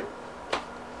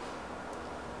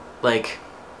like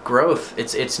growth.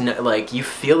 It's like you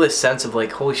feel this sense of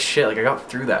like, holy shit, like I got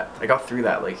through that,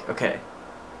 like, okay,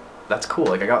 that's cool,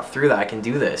 like I got through that, I can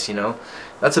do this, you know?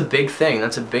 That's a big thing,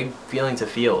 that's a big feeling to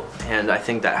feel, and I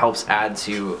think that helps add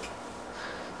to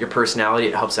your personality,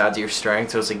 it helps add to your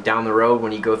strength. So it's like down the road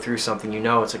when you go through something, you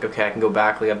know, it's like, okay, I can go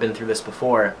back, like I've been through this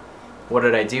before, what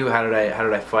did I do, how did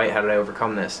I fight, how did I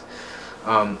overcome this?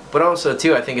 But also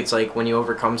too, I think it's like when you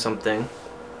overcome something,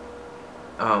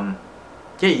 yeah,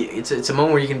 it's a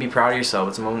moment where you can be proud of yourself.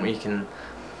 It's a moment where you can,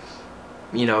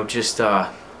 you know, just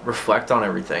reflect on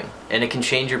everything, and it can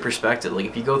change your perspective. Like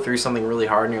if you go through something really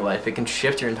hard in your life, it can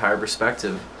shift your entire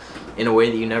perspective in a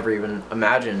way that you never even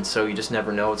imagined. So you just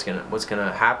never know what's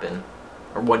gonna happen,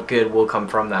 or what good will come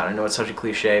from that. I know it's such a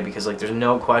cliche because like there's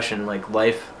no question, like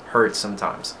life hurts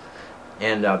sometimes,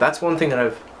 and that's one thing that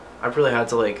I've really had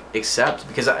to like accept,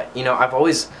 because I've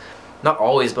always, not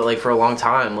always, but like for a long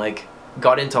time, like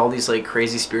got into all these like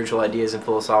crazy spiritual ideas and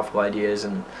philosophical ideas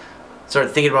and started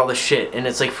thinking about all this shit, and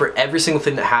it's like for every single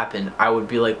thing that happened I would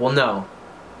be like, well, no,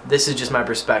 this is just my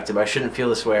perspective, I shouldn't feel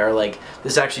this way, or like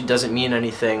this actually doesn't mean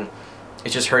anything,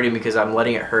 it's just hurting because I'm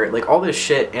letting it hurt, like all this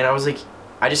shit. And I was like,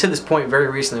 I just hit this point very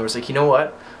recently where it's like, you know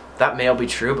what, that may all be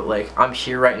true, but like I'm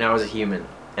here right now as a human,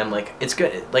 and like it's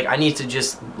good, like I need to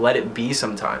just let it be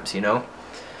sometimes, you know?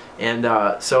 And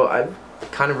so I've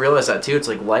kind of realized that too. It's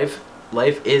like life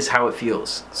is how it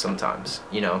feels sometimes,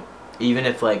 you know, even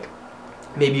if like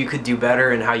maybe you could do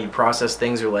better in how you process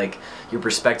things, or like your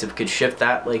perspective could shift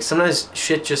that. Like sometimes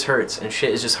shit just hurts and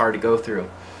shit is just hard to go through.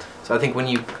 So I think when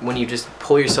you just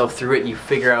pull yourself through it, you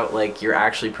figure out like you're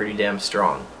actually pretty damn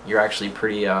strong. You're actually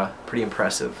pretty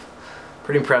impressive.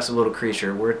 Pretty impressive little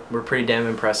creature. We're pretty damn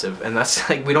impressive, and that's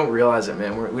like, we don't realize it,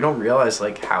 man. We don't realize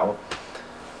like how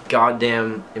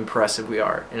goddamn impressive we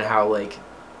are, and how like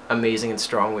amazing and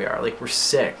strong we are. Like we're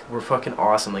sick, we're fucking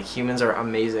awesome, like humans are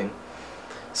amazing.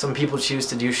 some people choose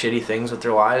to do shitty things with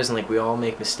their lives, and like we all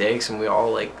make mistakes and we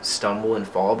all like stumble and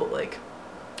fall, but like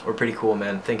we're pretty cool,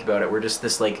 man. Think about it. We're just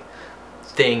this like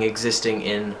thing existing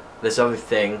in this other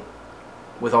thing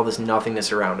with all this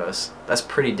nothingness around us. That's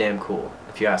pretty damn cool,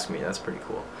 if you ask me. That's pretty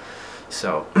cool.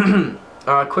 So,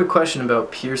 quick question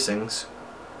about piercings.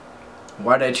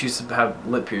 Why did I choose to have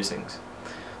lip piercings?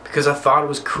 Because I thought it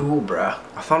was cool, bruh.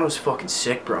 I thought it was fucking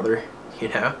sick, brother. You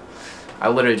know? I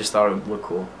literally just thought it would look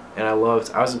cool. And I was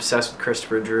obsessed with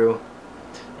Christopher Drew.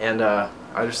 And I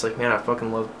was just like, man, I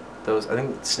fucking love those. I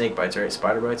think snake bites, right?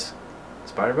 Spider bites?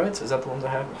 Spider bites? Is that the ones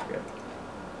I have? I forget.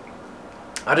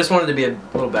 I just wanted to be a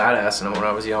little badass when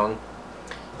I was young.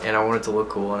 And I wanted to look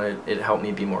cool, and it helped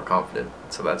me be more confident.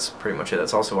 So that's pretty much it.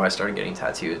 That's also why I started getting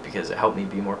tattoos, because it helped me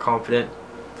be more confident.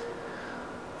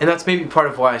 And that's maybe part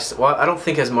of why I don't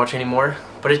think as much anymore,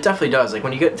 but it definitely does. Like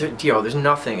when you get, there's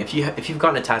nothing, if you've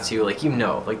gotten a tattoo, like, you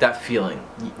know, like that feeling.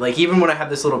 Like even when I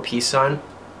had this little peace sign,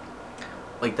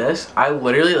 like this, I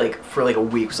literally like for like a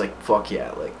week was like, fuck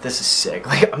yeah, like this is sick.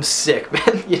 Like I'm sick,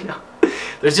 man, you know.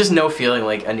 There's just no feeling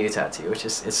like a new tattoo, which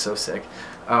is, it's so sick.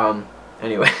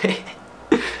 Anyway,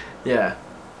 yeah,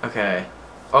 okay.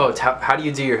 Oh, how do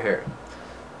you do your hair?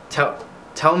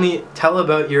 Tell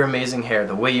about your amazing hair,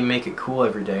 the way you make it cool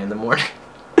every day in the morning.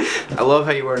 I love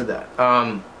how you worded that.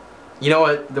 You know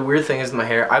what, the weird thing is with my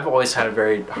hair, I've always had a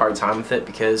very hard time with it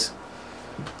because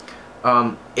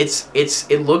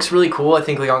it looks really cool, I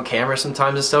think, like on camera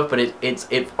sometimes and stuff, but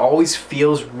it always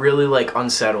feels really like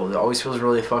unsettled. It always feels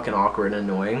really fucking awkward and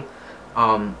annoying.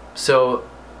 So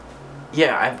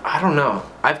yeah, I don't know.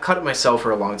 I've cut it myself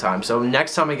for a long time. So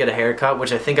next time I get a haircut,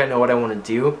 which I think I know what I want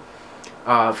to do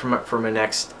for my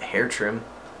next hair trim,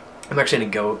 I'm actually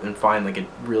gonna go and find like a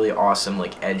really awesome,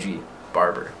 like edgy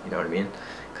barber. You know what I mean?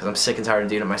 Because I'm sick and tired of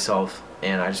doing it myself,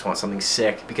 and I just want something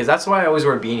sick. Because that's why I always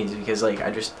wear beanies, because like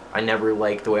I never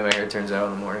like the way my hair turns out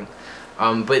in the morning.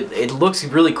 But it looks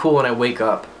really cool when I wake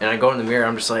up and I go in the mirror.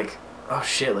 I'm just like, oh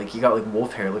shit, like you got like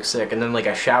wolf hair, looks sick. And then like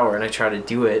I shower and I try to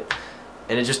do it,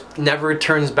 and it just never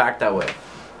turns back that way.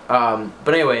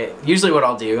 But anyway, usually what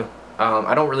I'll do,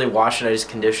 I don't really wash it, I just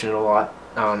condition it a lot.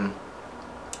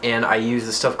 And I use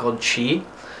this stuff called Chi,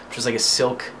 which is like a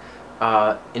silk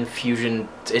infusion.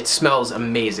 It smells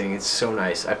amazing, it's so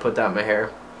nice. I put that in my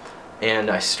hair and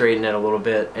I straighten it a little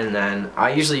bit, and then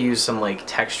I usually use some like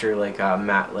texture, like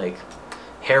matte, like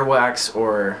hair wax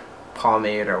or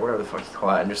pomade or whatever the fuck you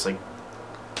call it, and just like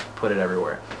put it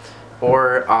everywhere.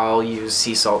 Or I'll use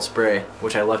sea salt spray,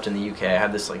 which I left in the UK. I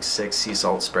had this like 6 sea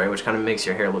salt spray, which kind of makes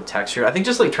your hair look textured. I think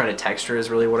just like trying to texture is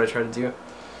really what I try to do.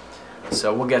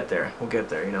 So we'll get there,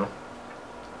 you know.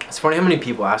 It's funny how many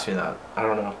people ask me that. I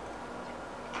don't know.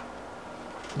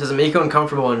 Does it make you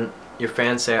uncomfortable when your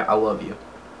fans say I love you?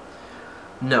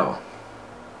 No.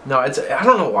 No, I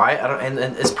don't know why. And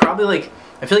it's probably like,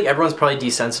 I feel like everyone's probably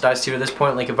desensitized to it at this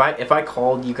point. Like if I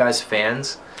called you guys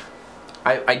fans,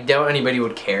 I doubt anybody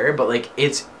would care, but like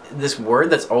it's this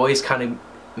word that's always kind of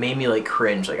made me like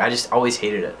cringe. Like I just always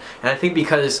hated it. And I think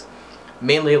because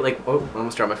mainly like, oh, I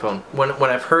almost dropped my phone. When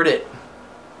I've heard it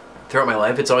throughout my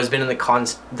life, it's always been in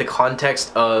the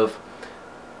context of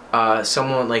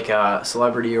someone like a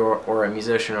celebrity or a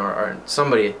musician or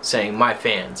somebody saying my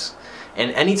fans.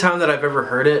 And anytime that I've ever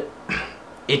heard it,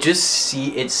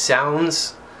 it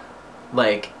sounds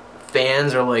like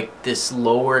fans are like this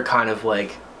lower kind of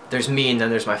like, there's me and then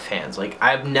there's my fans. Like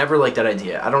I've never liked that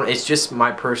idea. It's just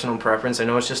my personal preference. I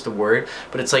know it's just a word,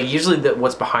 but it's like usually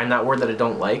what's behind that word that I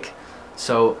don't like.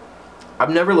 So I've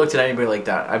never looked at anybody like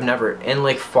that. I've never. And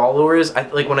like followers,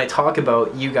 like when I talk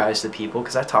about you guys to people,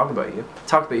 because I talk about you. I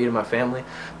talk about you to my family,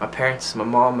 my parents, my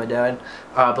mom, my dad.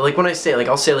 But like when I say, like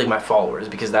I'll say like my followers,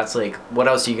 because that's like, what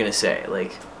else are you gonna say?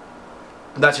 Like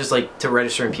that's just like to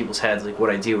register in people's heads like what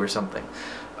I do or something.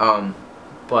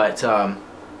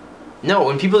 No,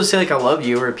 when people just say like I love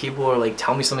you, or people are like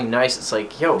tell me something nice, it's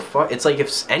like, yo, fuck. It's like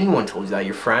if anyone told you that,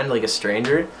 your friend, like a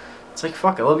stranger, it's like,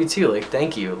 fuck, I love you too, like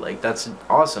thank you, like that's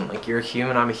awesome, like you're a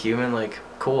human, I'm a human, like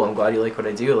cool, I'm glad you like what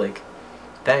I do, like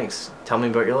thanks, tell me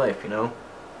about your life, you know.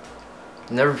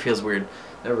 It never feels weird,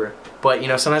 never. But you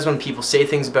know, sometimes when people say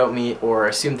things about me or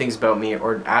assume things about me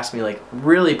or ask me like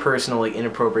really personal, like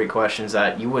inappropriate questions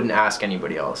that you wouldn't ask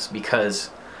anybody else,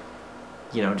 because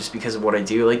you know, just because of what I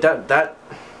do, like that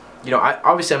you know,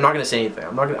 obviously I'm not gonna say anything.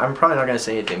 I'm probably not gonna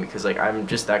say anything, because like I'm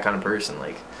just that kind of person.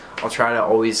 Like I'll try to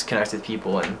always connect with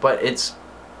people, but it's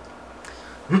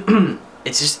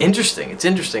it's just interesting. It's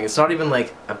interesting. It's not even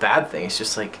like a bad thing. It's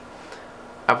just like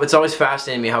it's always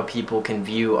fascinating me how people can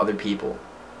view other people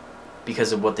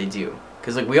because of what they do.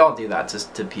 Because like we all do that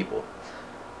to people,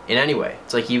 in any way.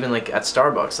 It's like even like at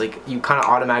Starbucks, like you kind of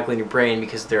automatically in your brain,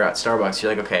 because they're at Starbucks,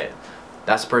 you're like, okay,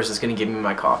 that's the person that's gonna give me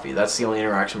my coffee. That's the only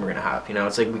interaction we're gonna have. You know,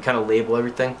 it's like we kind of label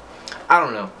everything. I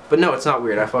don't know, but no, it's not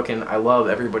weird. I love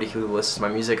everybody who listens to my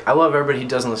music. I love everybody who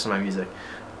doesn't listen to my music.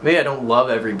 Maybe I don't love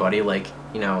everybody, like,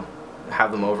 you know,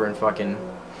 have them over and fucking,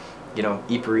 you know,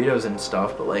 eat burritos and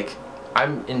stuff, but like,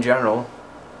 I'm in general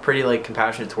pretty like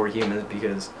compassionate toward humans,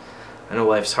 because I know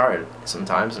life's hard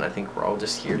sometimes, and I think we're all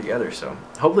just here together. So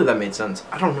hopefully that made sense.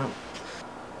 I don't know.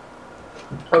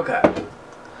 Okay,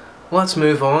 let's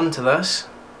move on to this.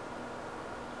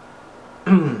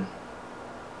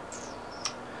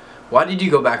 Why did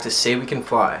you go back to Say We Can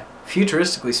Fly?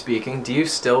 Futuristically speaking, do you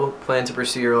still plan to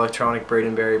pursue your electronic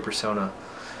Braden Berry persona?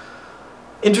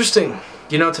 Interesting.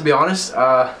 You know, to be honest,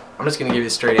 I'm just gonna give you a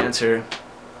straight answer.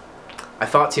 I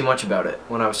thought too much about it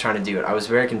when I was trying to do it. I was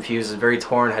very confused, I was very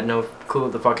torn, had no clue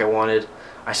what the fuck I wanted.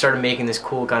 I started making this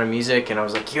cool kind of music, and I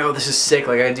was like, yo, this is sick,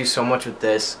 like I can do so much with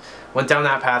this. Went down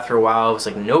that path for a while. I was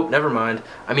like, nope, never mind.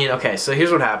 I mean, okay, so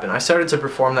here's what happened. I started to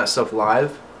perform that stuff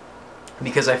live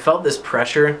because I felt this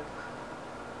pressure,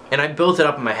 and I built it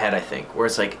up in my head, I think, where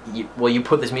it's like, you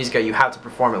put this music out, you have to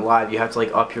perform it live, you have to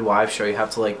like up your live show, you have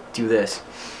to like do this.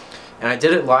 And I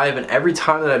did it live, and every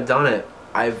time that I've done it,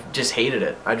 I've just hated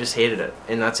it. I just hated it,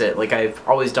 and that's it. Like, I've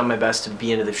always done my best to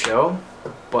be into the show,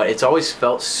 but it's always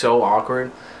felt so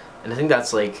awkward, and I think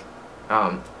that's like,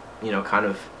 you know, kind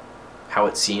of how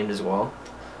it seemed as well.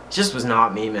 It just was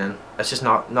not me, man. That's just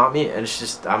not me, and it's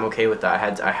just, I'm okay with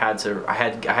that. I had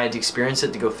to experience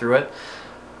it to go through it.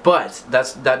 But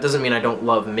that doesn't mean I don't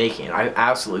love making it. I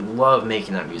absolutely love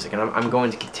making that music, and I'm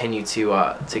going to continue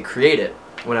to create it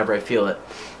whenever I feel it.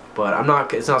 But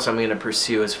it's not something I'm going to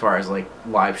pursue as far as like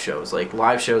live shows. Like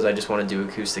live shows, I just want to do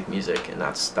acoustic music, and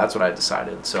that's what I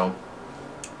decided. So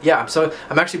yeah, so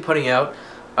I'm actually putting out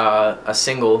a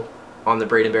single on the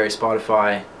Braden Berry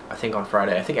Spotify, I think on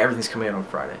Friday. I think everything's coming out on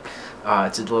Friday.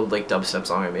 It's a little like dubstep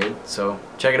song I made, so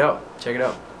check it out.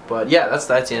 But yeah, that's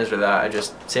the answer to that. I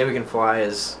just Say We Can Fly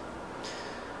is,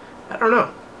 I don't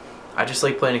know. I just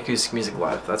like playing acoustic music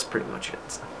live. That's pretty much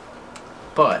it.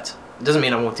 But it doesn't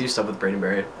mean I won't do stuff with Braden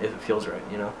Berry if it feels right,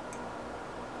 you know.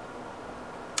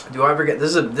 Do I ever get,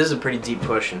 this is a pretty deep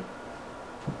question.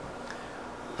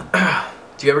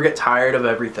 Do you ever get tired of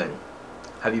everything?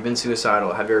 Have you been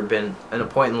suicidal? Have you ever been at a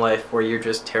point in life where you're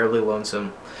just terribly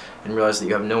lonesome and realize that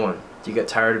you have no one? Do you get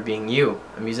tired of being you,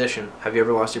 a musician? Have you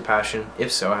ever lost your passion?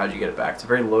 If so, how did you get it back? It's a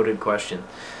very loaded question.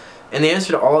 And the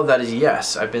answer to all of that is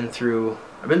yes. I've been through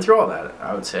all that,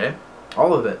 I would say.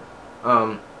 All of it.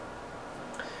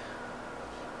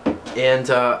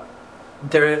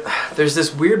 There's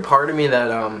this weird part of me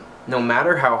that no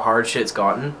matter how hard shit's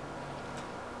gotten,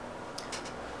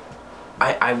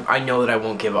 I know that I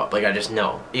won't give up. Like, I just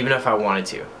know. Even if I wanted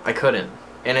to. I couldn't.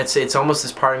 And it's almost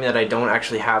this part of me that I don't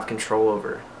actually have control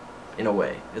over, in a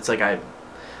way. It's like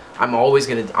I'm always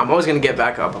gonna get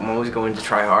back up. I'm always going to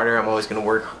try harder. I'm always gonna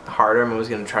work harder. I'm always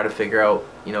gonna try to figure out,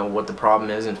 you know, what the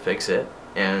problem is and fix it.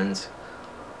 And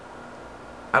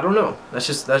I don't know. That's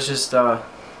just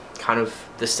kind of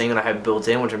this thing that I have built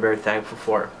in, which I'm very thankful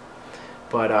for.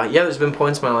 But yeah, there's been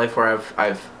points in my life where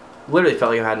I've literally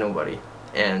felt like I've had nobody,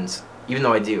 and even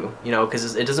though I do, you know,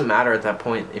 because it doesn't matter at that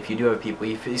point if you do have people,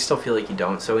 you still feel like you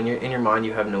don't. So in your mind,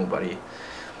 you have nobody,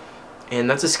 and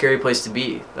that's a scary place to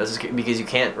be. That's because you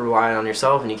can't rely on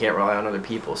yourself and you can't rely on other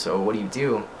people. So what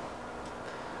do?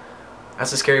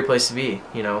 That's a scary place to be,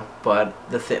 you know. But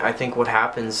I think what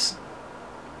happens,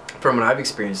 from what I've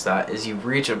experienced, that is you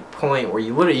reach a point where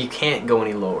you can't go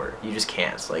any lower. You just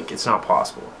can't. Like, it's not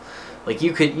possible. Like,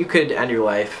 you could end your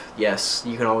life. Yes,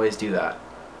 you can always do that.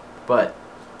 But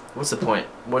what's the point?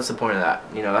 What's the point of that?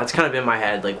 You know, that's kind of in my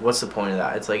head. Like, what's the point of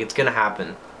that? It's like, it's gonna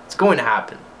happen. It's going to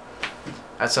happen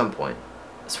at some point.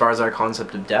 As far as our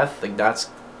concept of death, like, that's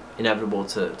inevitable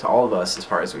to all of us as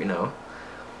far as we know.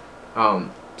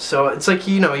 So it's like,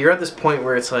 you know, you're at this point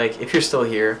where it's like, if you're still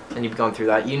here and you've gone through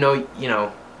that, you know,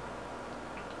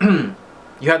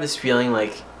 you have this feeling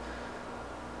like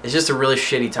it's just a really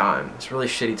shitty time. It's a really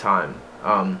shitty time.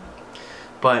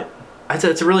 But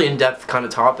it's a really in-depth kind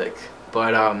of topic.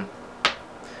 But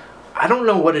I don't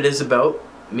know what it is about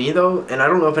me though, and I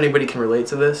don't know if anybody can relate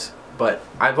to this, but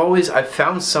I've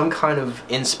found some kind of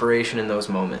inspiration in those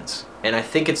moments. And I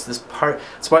think it's this part,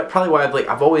 it's probably why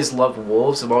I've always loved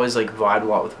wolves. I've always like vibed a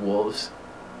lot with wolves.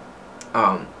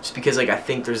 Just because like I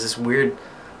think there's this weird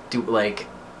like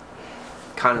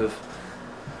kind of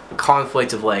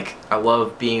conflict of like, I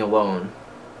love being alone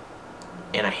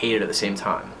and I hate it at the same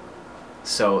time.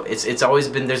 So it's always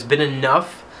been, there's been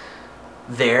enough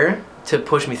there to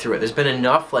push me through it. There's been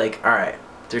enough like, alright,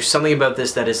 there's something about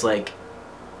this that is like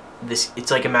this,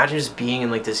 it's like, imagine just being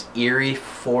in like this eerie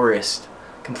forest,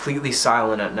 completely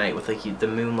silent at night with like the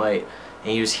moonlight,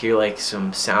 and you just hear like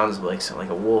some sounds of like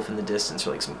a wolf in the distance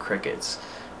or like some crickets,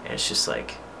 and it's just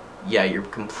like, yeah, you're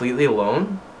completely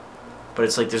alone, but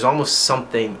it's like there's almost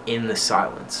something in the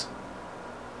silence.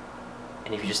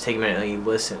 And if you just take a minute and you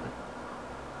listen,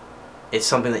 it's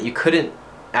something that you couldn't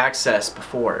access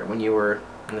before when you were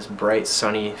in this bright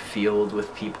sunny field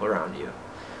with people around you.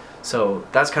 So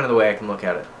that's kind of the way I can look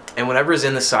at it. And whatever's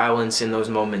in the silence in those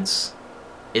moments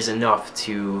is enough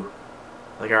to,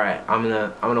 like, all right, I'm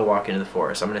gonna walk into the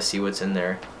forest. I'm gonna see what's in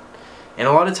there. And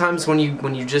a lot of times when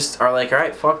you just are like, all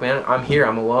right, fuck, man, I'm here.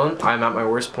 I'm alone. I'm at my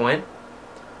worst point.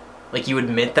 Like, you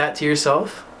admit that to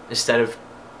yourself instead of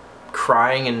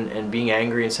crying and being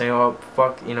angry and saying, oh,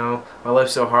 fuck, you know, my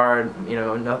life's so hard, you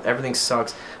know, everything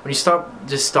sucks. When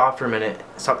you stop for a minute,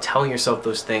 stop telling yourself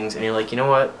those things, and you're like, you know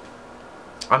what?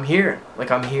 I'm here. Like,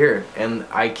 I'm here, and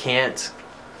I can't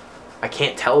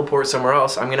teleport somewhere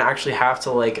else. I'm gonna actually have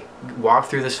to like walk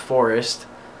through this forest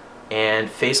and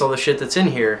face all the shit that's in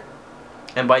here.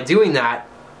 And by doing that,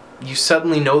 you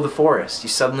suddenly know the forest. You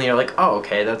suddenly are like, oh,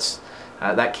 okay, that's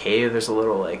that cave. There's a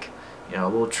little like, you know, a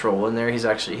little troll in there.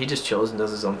 He just chills and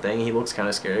does his own thing. He looks kind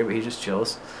of scary, but he just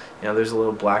chills. You know, there's a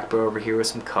little black bear over here with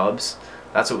some cubs.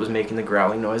 That's what was making the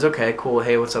growling noise. Okay, cool.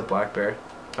 Hey, what's up, black bear?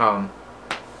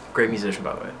 Great musician,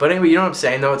 by the way. But anyway, you know what I'm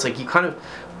saying, though? It's like you kind of,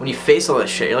 when you face all that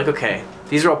shit, you're like, okay,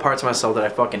 these are all parts of myself that I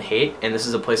fucking hate, and this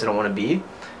is a place I don't want to be,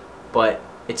 but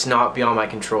it's not beyond my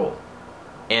control.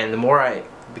 And the more I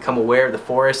become aware of the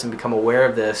forest and become aware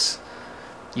of this,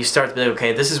 you start to be like,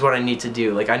 okay, this is what I need to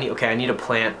do. Like, I need to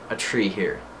plant a tree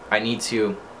here. I need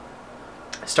to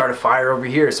start a fire over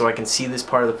here so I can see this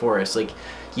part of the forest. Like,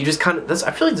 you just kind of,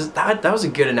 I feel like that was a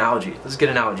good analogy. That's a good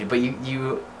analogy, but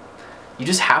you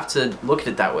just have to look at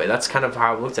it that way. That's kind of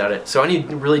how I looked at it. So any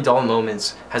really dull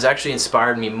moments has actually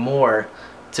inspired me more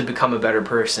to become a better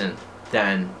person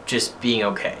than just being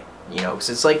okay. You know, because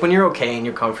it's like when you're okay and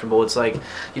you're comfortable, it's like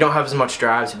you don't have as much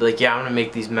drive to be like, yeah, I'm gonna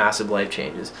make these massive life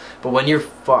changes. But when you're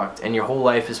fucked and your whole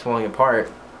life is falling apart,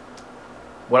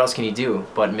 what else can you do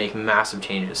but make massive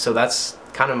changes? So that's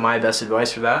kind of my best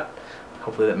advice for that.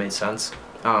 Hopefully that made sense.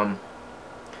 Oh,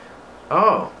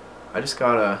 I just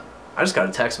got a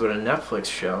text about a Netflix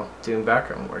show doing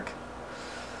background work.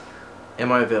 Am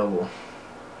I available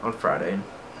on Friday?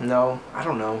 No, I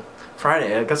don't know.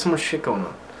 Friday, I got so much shit going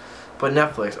on. But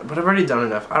Netflix, but I've already done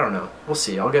enough. I don't know. We'll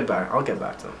see. I'll get back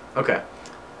to them. Okay.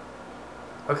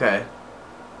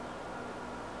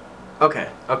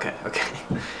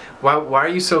 Why are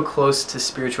you so close to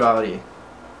spirituality?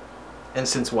 And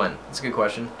since when? That's a good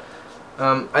question.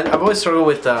 I've always struggled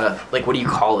with like, what do you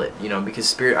call it? You know,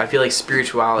 because I feel like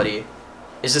spirituality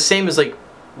is the same as like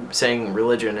saying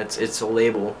religion. It's a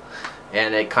label,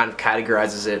 and it kind of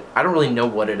categorizes it. I don't really know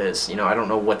what it is. You know, I don't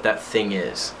know what that thing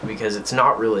is, because it's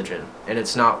not religion, and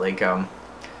it's not like I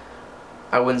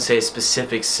wouldn't say a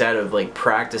specific set of like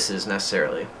practices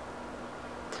necessarily.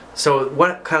 So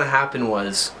what kind of happened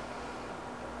was,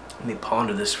 let me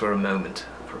ponder this for a moment.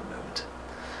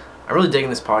 I'm really digging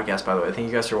this podcast, by the way. I think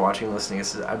you guys are watching and listening.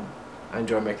 I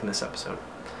enjoy making this episode.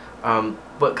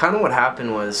 But kind of what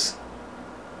happened was,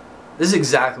 this is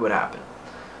exactly what happened.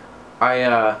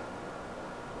 I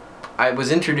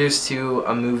was introduced to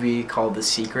a movie called The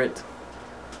Secret,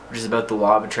 which is about the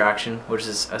law of attraction, which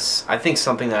is, I think,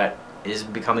 something that is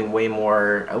becoming way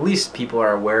more, at least people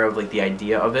are aware of, like, the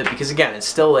idea of it, because again, it's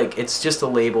still like, it's just a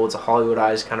label. It's a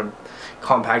Hollywoodized kind of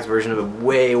compact version of a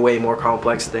way more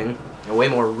complex thing, a way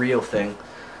more real thing.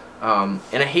 And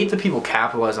I hate that people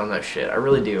capitalize on that shit. I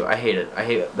really do. I hate it. I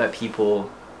hate that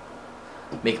people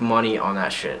make money on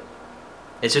that shit.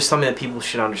 It's just something that people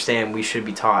should understand. We should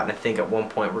be taught, and I think at one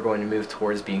point we're going to move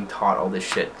towards being taught all this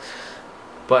shit.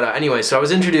 But anyway, so I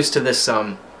was introduced to this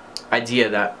idea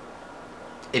that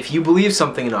if you believe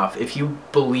something enough, if you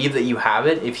believe that you have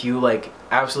it, if you like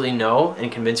absolutely know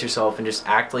and convince yourself and just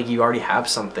act like you already have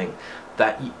something,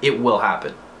 that it will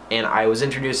happen. And I was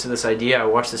introduced to this idea. I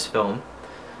watched this film,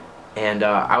 and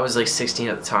I was like 16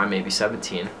 at the time, maybe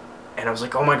 17, and I was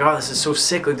like, oh my god, this is so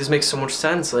sick, like this makes so much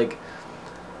sense, like,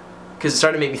 because it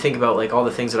started to make me think about like all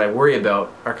the things that I worry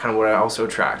about are kind of what I also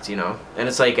attract, you know. And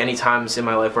it's like any times in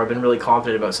my life where I've been really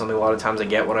confident about something, a lot of times I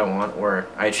get what I want or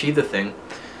I achieve the thing.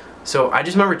 So I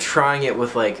just remember trying it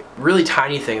with like really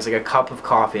tiny things, like a cup of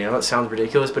coffee. I know it sounds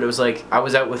ridiculous, but it was like I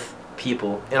was out with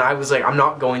people, and I was like, I'm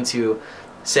not going to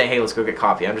say, hey, let's go get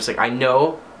coffee. I'm just like, I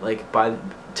know, like, by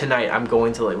tonight I'm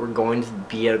going to, like, we're going to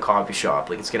be at a coffee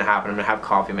shop. Like, it's gonna happen. I'm gonna have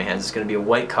coffee in my hands. It's gonna be a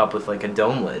white cup with like a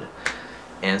dome lid.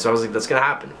 And so I was like, that's gonna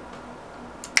happen.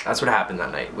 that's what happened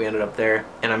that night. We ended up there,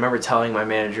 and I remember telling my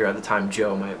manager at the time,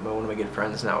 Joe, one of my good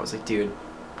friends now, I was like, dude,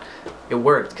 it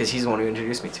worked, because he's the one who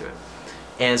introduced me to it.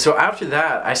 And so after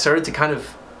that, I started to kind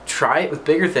of try it with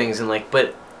bigger things, and like,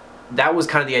 but that was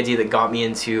kind of the idea that got me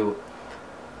into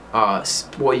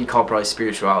what you'd call probably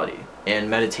spirituality and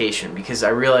meditation, because I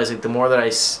realized like the more that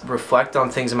I reflect on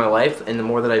things in my life and the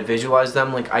more that I visualize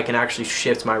them, like I can actually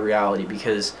shift my reality,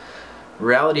 because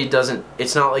reality doesn't,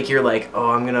 it's not like you're like,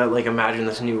 oh, I'm gonna like imagine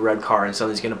this new red car and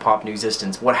something's gonna pop into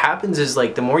existence. What happens is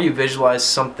like the more you visualize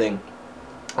something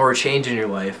or a change in your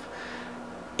life,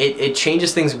 it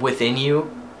changes things within you,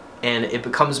 and it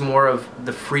becomes more of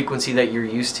the frequency that you're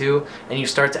used to, and you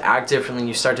start to act differently,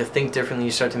 you start to think differently,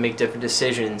 you start to make different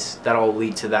decisions that all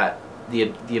lead to that,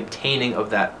 the obtaining of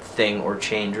that thing or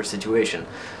change or situation.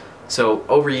 So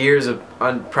over years of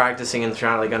practicing and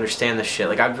trying to like understand this shit,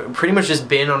 like I've pretty much just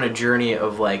been on a journey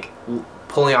of like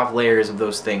pulling off layers of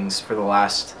those things for the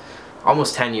last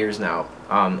almost 10 years now.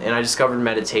 And I discovered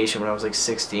meditation when I was like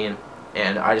 16,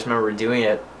 and I just remember doing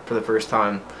it for the first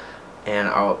time, and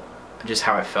just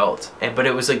how I felt. But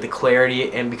it was like the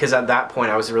clarity, and because at that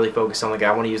point I was really focused on like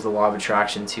I want to use the law of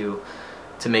attraction to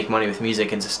make money with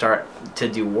music and to start to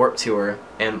do Warped Tour,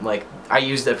 and like I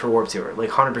used it for Warped Tour like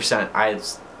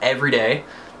 100%. Every day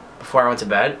before I went to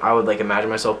bed, I would like imagine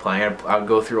myself playing. I would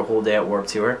go through a whole day at Warped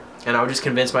Tour, and I would just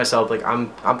convince myself like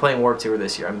I'm playing Warped Tour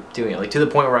this year. I'm doing it, like to the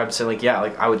point where I'd say like, yeah,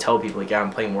 like I would tell people like, yeah,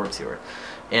 I'm playing Warped Tour,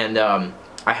 and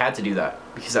I had to do that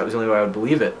because that was the only way I would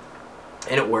believe it.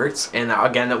 And it worked, and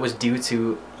again, that was due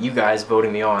to you guys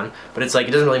voting me on. But it's like,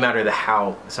 it doesn't really matter the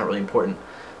how, it's not really important.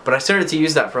 But I started to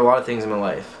use that for a lot of things in my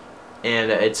life,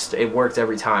 and it worked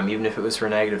every time, even if it was for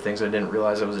negative things. I didn't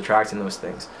realize I was attracting those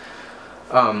things.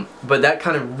 But that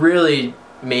kind of really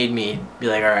made me be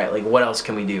like, alright, like what else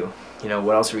can we do? You know,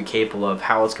 what else are we capable of?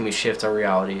 How else can we shift our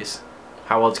realities?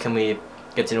 How else can we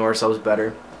get to know ourselves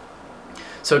better?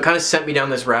 So it kind of sent me down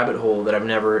this rabbit hole that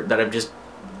I've just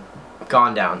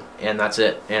gone down, and that's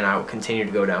it, and I will continue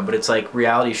to go down. But it's like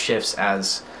reality shifts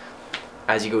as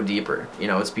you go deeper. You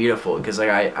know, it's beautiful, because like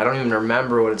I don't even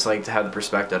remember what it's like to have the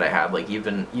perspective that I had like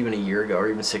even a year ago or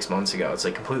even 6 months ago. It's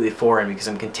like completely foreign, because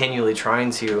I'm continually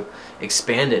trying to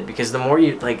expand it. Because the more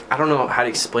you like, I don't know how to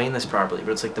explain this properly,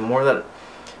 but it's like the more that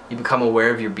you become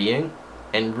aware of your being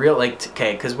and real like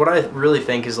okay, because what I really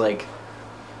think is like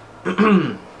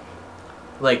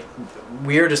like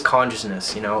we are just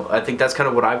consciousness, you know. I think that's kind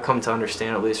of what I've come to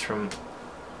understand, at least from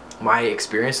my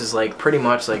experience, is like pretty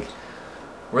much like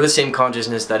we're the same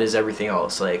consciousness that is everything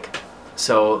else. Like,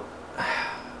 so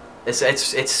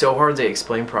it's so hard to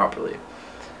explain properly,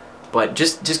 but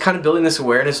just kind of building this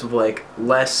awareness of like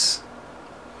less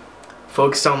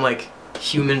focused on like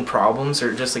human problems,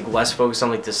 or just like less focused on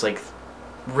like this like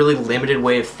really limited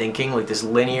way of thinking, like this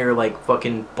linear like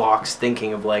fucking box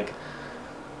thinking of like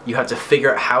you have to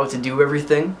figure out how to do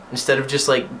everything, instead of just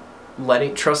like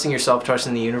trusting yourself,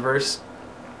 trusting the universe.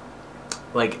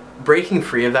 Like breaking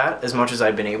free of that as much as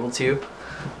I've been able to,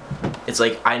 it's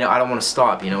like I know I don't want to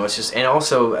stop, you know. It's just, and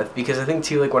also because I think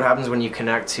too, like what happens when you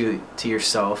connect to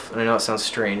yourself, and I know it sounds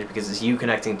strange because it's you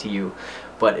connecting to you,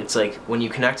 but it's like when you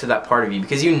connect to that part of you,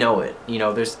 because you know it, you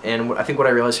know, and I think what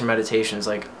I realized from meditation is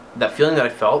like that feeling that I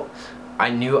felt, I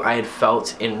knew I had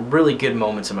felt in really good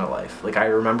moments in my life. Like I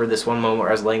remember this one moment where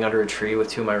I was laying under a tree with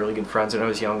two of my really good friends when I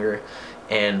was younger,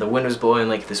 and the wind was blowing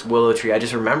like this willow tree. I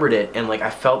just remembered it, and like I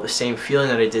felt the same feeling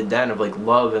that I did then of like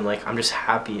love, and like I'm just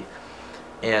happy.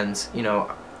 And you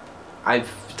know, I've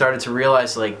started to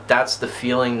realize like that's the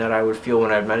feeling that I would feel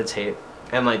when I would meditate,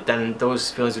 and like then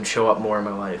those feelings would show up more in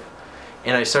my life.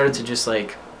 And I started to just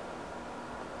like,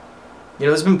 you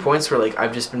know, there's been points where like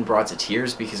I've just been brought to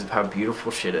tears because of how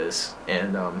beautiful shit is,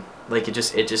 and like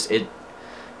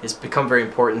it's become very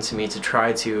important to me to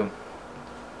try to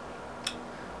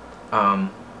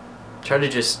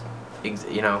just,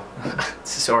 you know,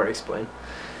 it's so hard to explain,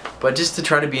 but just to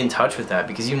try to be in touch with that,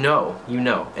 because you know,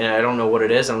 and I don't know what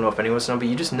it is, I don't know if anyone's know, but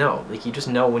you just know, like you just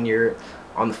know when you're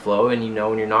on the flow, and you know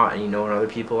when you're not, and you know when other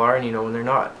people are, and you know when they're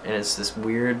not, and it's this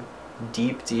weird,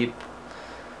 deep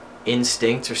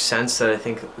instinct or sense that I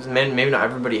think maybe not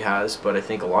everybody has, but I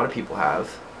think a lot of people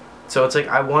have. So it's like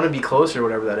I want to be closer,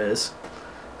 whatever that is.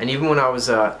 And even when I was,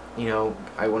 you know,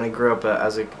 when I grew up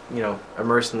as a, you know,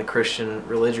 immersed in the Christian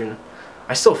religion,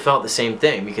 I still felt the same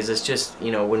thing, because it's just,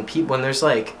 you know, when there's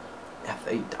like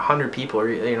 100 people or,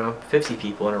 you know, 50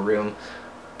 people in a room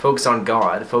focus on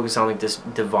God, focus on like this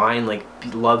divine, like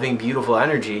loving, beautiful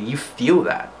energy, you feel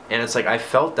that. And it's like I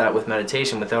felt that with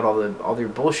meditation without all your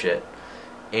bullshit.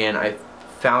 And I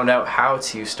found out how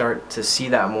to start to see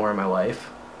that more in my life.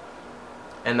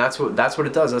 And that's what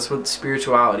it does. That's what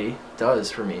spirituality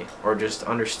does for me, or just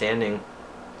understanding,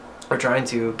 or trying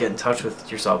to get in touch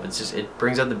with yourself. It's just, it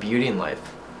brings out the beauty in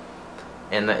life,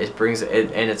 and that it brings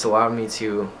it, and it's allowed me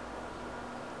to,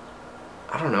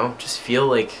 I don't know, just feel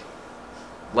like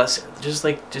less,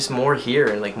 just more here,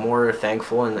 and like more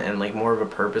thankful, and like more of a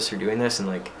purpose for doing this, and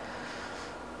like,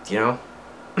 you know,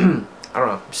 I don't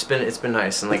know, it's been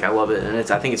nice, and like I love it, and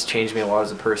I think it's changed me a lot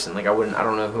as a person. Like I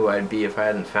don't know who I'd be if I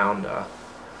hadn't found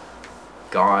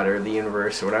God or the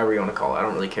universe or whatever you want to call it. I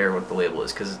don't really care what the label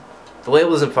is, because the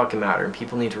label doesn't fucking matter, and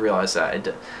people need to realize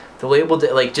that. The label,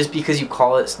 like, just because you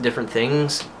call it different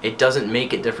things, it doesn't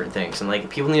make it different things. And like,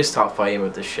 people need to stop fighting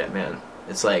with this shit, man.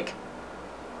 It's like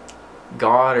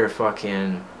God or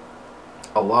fucking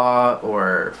Allah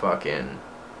or fucking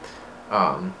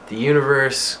the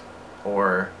universe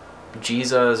or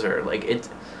Jesus, or like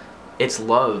it's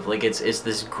love. Like it's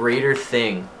this greater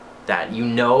thing that you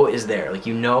know is there. Like,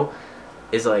 you know,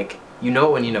 is like, you know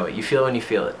it when you know it. You feel it when you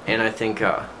feel it. And I think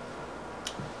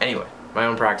anyway, my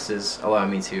own practices allow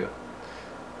me to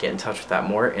get in touch with that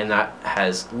more, and that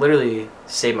has literally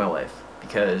saved my life,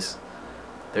 because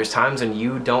there's times when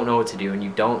you don't know what to do, and you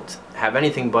don't have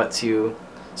anything but to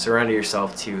surrender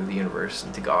yourself to the universe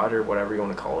and to God, or whatever you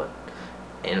want to call it.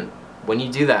 And when you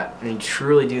do that, and you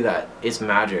truly do that, it's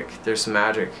magic. There's some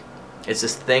magic. It's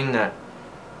this thing that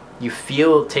you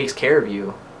feel takes care of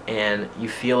you, and you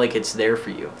feel like it's there for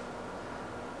you.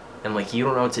 And like, you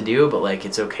don't know what to do, but like,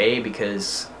 it's okay,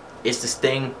 because it's this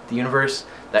thing, the universe,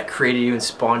 that created you and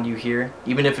spawned you here.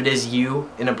 Even if it is you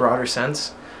in a broader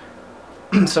sense,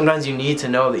 sometimes you need to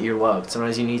know that you're loved.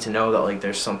 Sometimes you need to know that like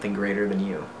there's something greater than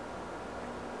you.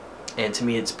 And to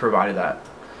me, it's provided that.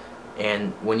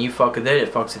 And when you fuck with it,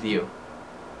 it fucks with you.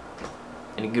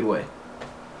 In a good way.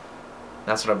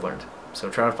 That's what I've learned. So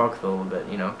try to fuck with it a little bit,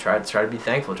 you know. Try to be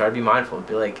thankful. Try to be mindful.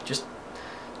 Be like, just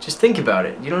think about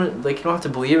it. You don't have to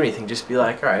believe anything. Just be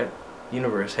like, all right,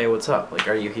 universe, hey, what's up? Like,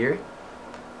 are you here?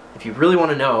 If you really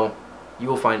want to know, you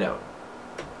will find out.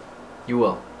 You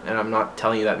will. And I'm not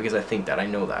telling you that because I think that. I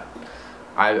know that.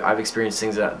 I've experienced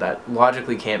things that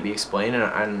logically can't be explained,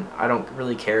 and I don't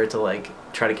really care to like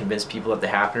try to convince people that they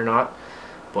happen or not.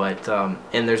 But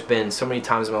and there's been so many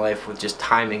times in my life with just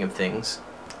timing of things,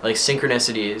 like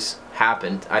synchronicities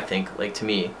happened. I think, like, to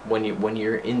me, when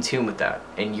you're in tune with that,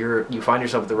 and you find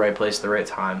yourself at the right place at the right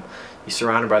time, you're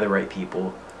surrounded by the right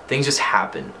people. Things just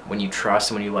happen when you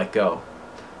trust and when you let go,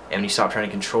 and when you stop trying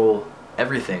to control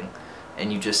everything,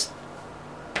 and you just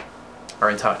are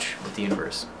in touch with the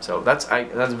universe. So that's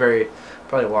very,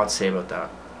 probably a lot to say about that,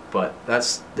 but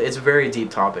it's a very deep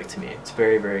topic to me. It's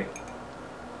very, very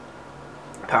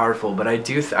powerful. But I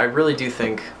really do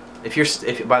think,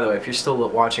 by the way, if you're still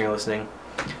watching or listening,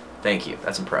 thank you.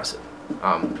 That's impressive.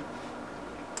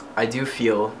 I do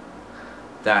feel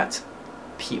that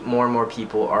more and more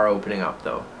people are opening up,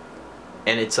 though,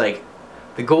 and it's like,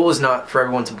 the goal is not for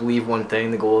everyone to believe one thing.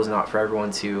 The goal is not for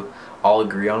everyone to all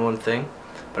agree on one thing.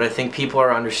 But I think people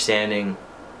are understanding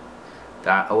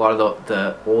that a lot of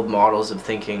the old models of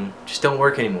thinking just don't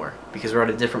work anymore, because we're at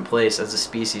a different place as a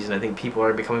species. And I think people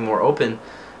are becoming more open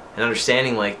and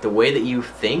understanding, like, the way that you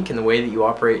think and the way that you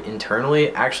operate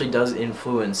internally actually does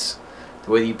influence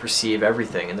the way that you perceive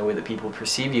everything, and the way that people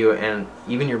perceive you, and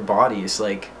even your bodies.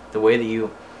 Like, the way that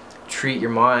you treat your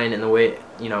mind, and the way,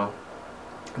 you know,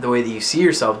 the way that you see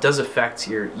yourself does affect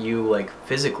you like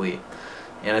physically.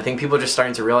 And I think people are just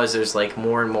starting to realize there's like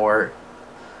more and more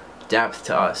depth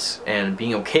to us, and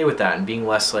being okay with that, and being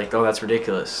less like, oh, that's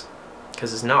ridiculous,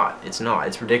 because it's not.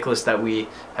 It's ridiculous that we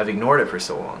have ignored it for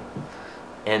so long,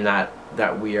 and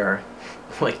that we are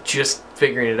like just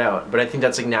figuring it out. But I think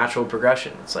that's like natural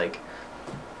progression. It's like,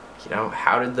 you know,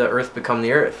 how did the earth become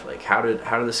the earth? Like, how did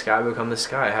the sky become the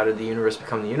sky? How did the universe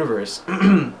become the universe?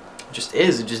 It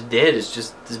just did. It's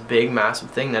just this big,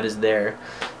 massive thing that is there,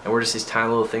 and we're just these tiny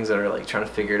little things that are like trying to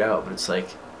figure it out. But it's like,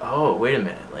 oh, wait a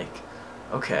minute, like,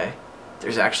 okay,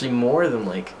 there's actually more than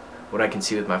like what I can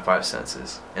see with my 5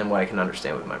 senses and what I can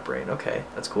understand with my brain. Okay,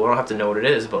 that's cool. I don't have to know what it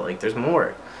is, but like, there's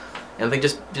more. And I think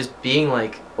just being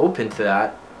like open to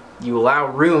that, you allow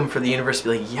room for the universe to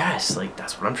be like, yes, like,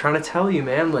 that's what I'm trying to tell you,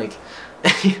 man. Like,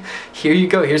 here you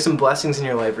go. Here's some blessings in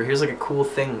your life, or here's like a cool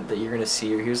thing that you're gonna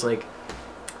see, or here's like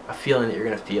a feeling that you're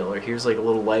gonna feel, or here's like a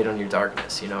little light on your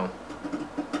darkness, you know.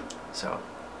 So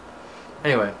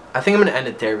anyway, I think I'm gonna end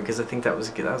it there, because I think that was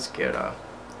good.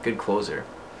 Good closer.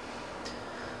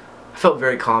 I felt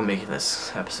very calm making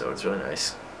this episode. It's really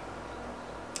nice.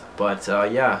 But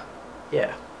yeah.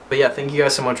 But yeah, thank you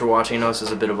guys so much for watching. I know this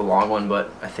is a bit of a long one, but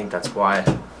I think that's why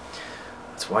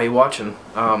you watch them.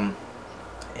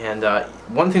 And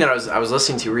one thing that I was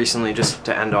listening to recently, just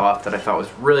to end off, that I thought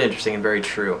was really interesting and very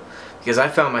true, because I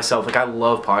found myself, like, I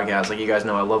love podcasts. Like, you guys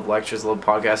know, I love lectures, I love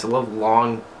podcasts, I love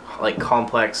long, like,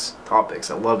 complex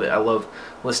topics. I love it. I love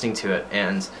listening to it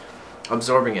and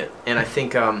absorbing it. And I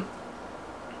think it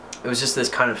was just this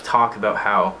kind of talk about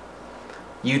how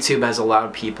YouTube has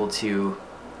allowed people to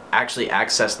actually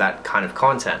access that kind of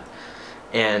content.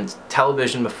 And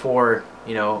television before,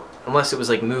 you know, unless it was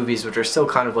like movies, which are still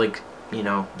kind of like, you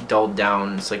know, dulled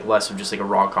down, it's like less of just like a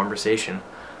raw conversation.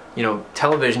 You know,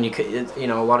 television, you could, you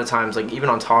know, a lot of times, like even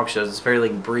on talk shows, it's very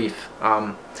like brief.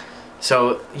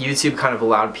 So YouTube kind of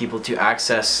allowed people to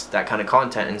access that kind of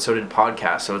content, and so did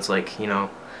podcasts. So it's like, you know,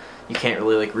 you can't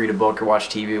really like read a book or watch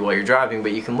TV while you're driving,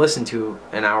 but you can listen to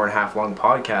an hour and a half long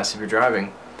podcast if you're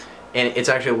driving. And it's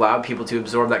actually allowed people to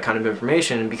absorb that kind of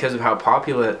information, and because of how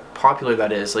popular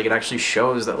that is, like, it actually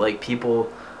shows that like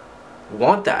people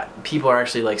want that. People are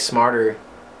actually like smarter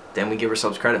than we give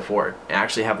ourselves credit for, and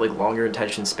actually have like longer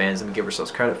attention spans than we give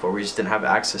ourselves credit for. We just didn't have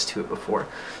access to it before.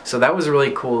 So that was a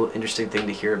really cool, interesting thing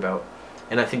to hear about.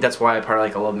 And I think that's why I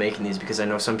love making these, because I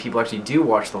know some people actually do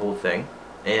watch the whole thing,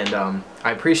 and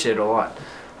I appreciate it a lot.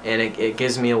 And it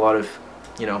gives me a lot of,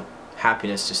 you know,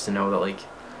 happiness just to know that like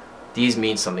these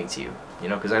mean something to you, you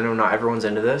know, because I know not everyone's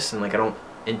into this, and like I don't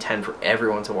intend for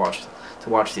everyone to watch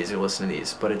these or listen to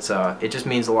these, but it's it just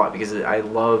means a lot, because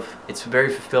it's very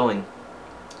fulfilling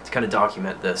to kind of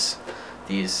document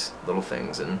these little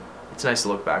things, and it's nice to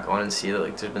look back on and see that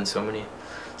like there's been so many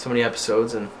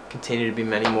episodes and continue to be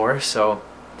many more. So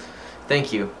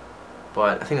thank you.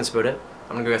 But I think that's about it.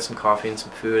 I'm gonna go get some coffee and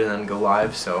some food and then go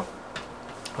live. So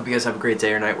hope you guys have a great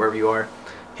day or night wherever you are.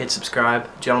 Hit subscribe.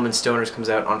 Gentleman Stoners comes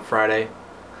out on Friday.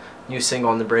 New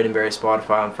single on the Braden Berry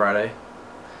Spotify on Friday.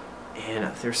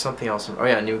 And there's something else. Oh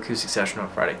yeah, new acoustic session on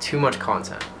Friday. Too much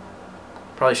content.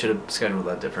 Probably should have scheduled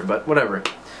that different, but whatever.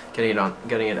 Getting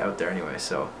it out there anyway.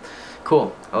 So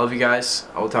cool. I love you guys.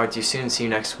 I will talk to you soon. See you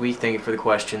next week. Thank you for the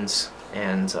questions,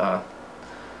 and I'll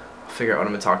figure out what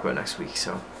I'm gonna talk about next week.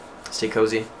 So stay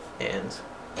cozy and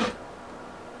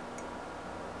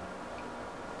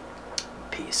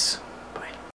peace.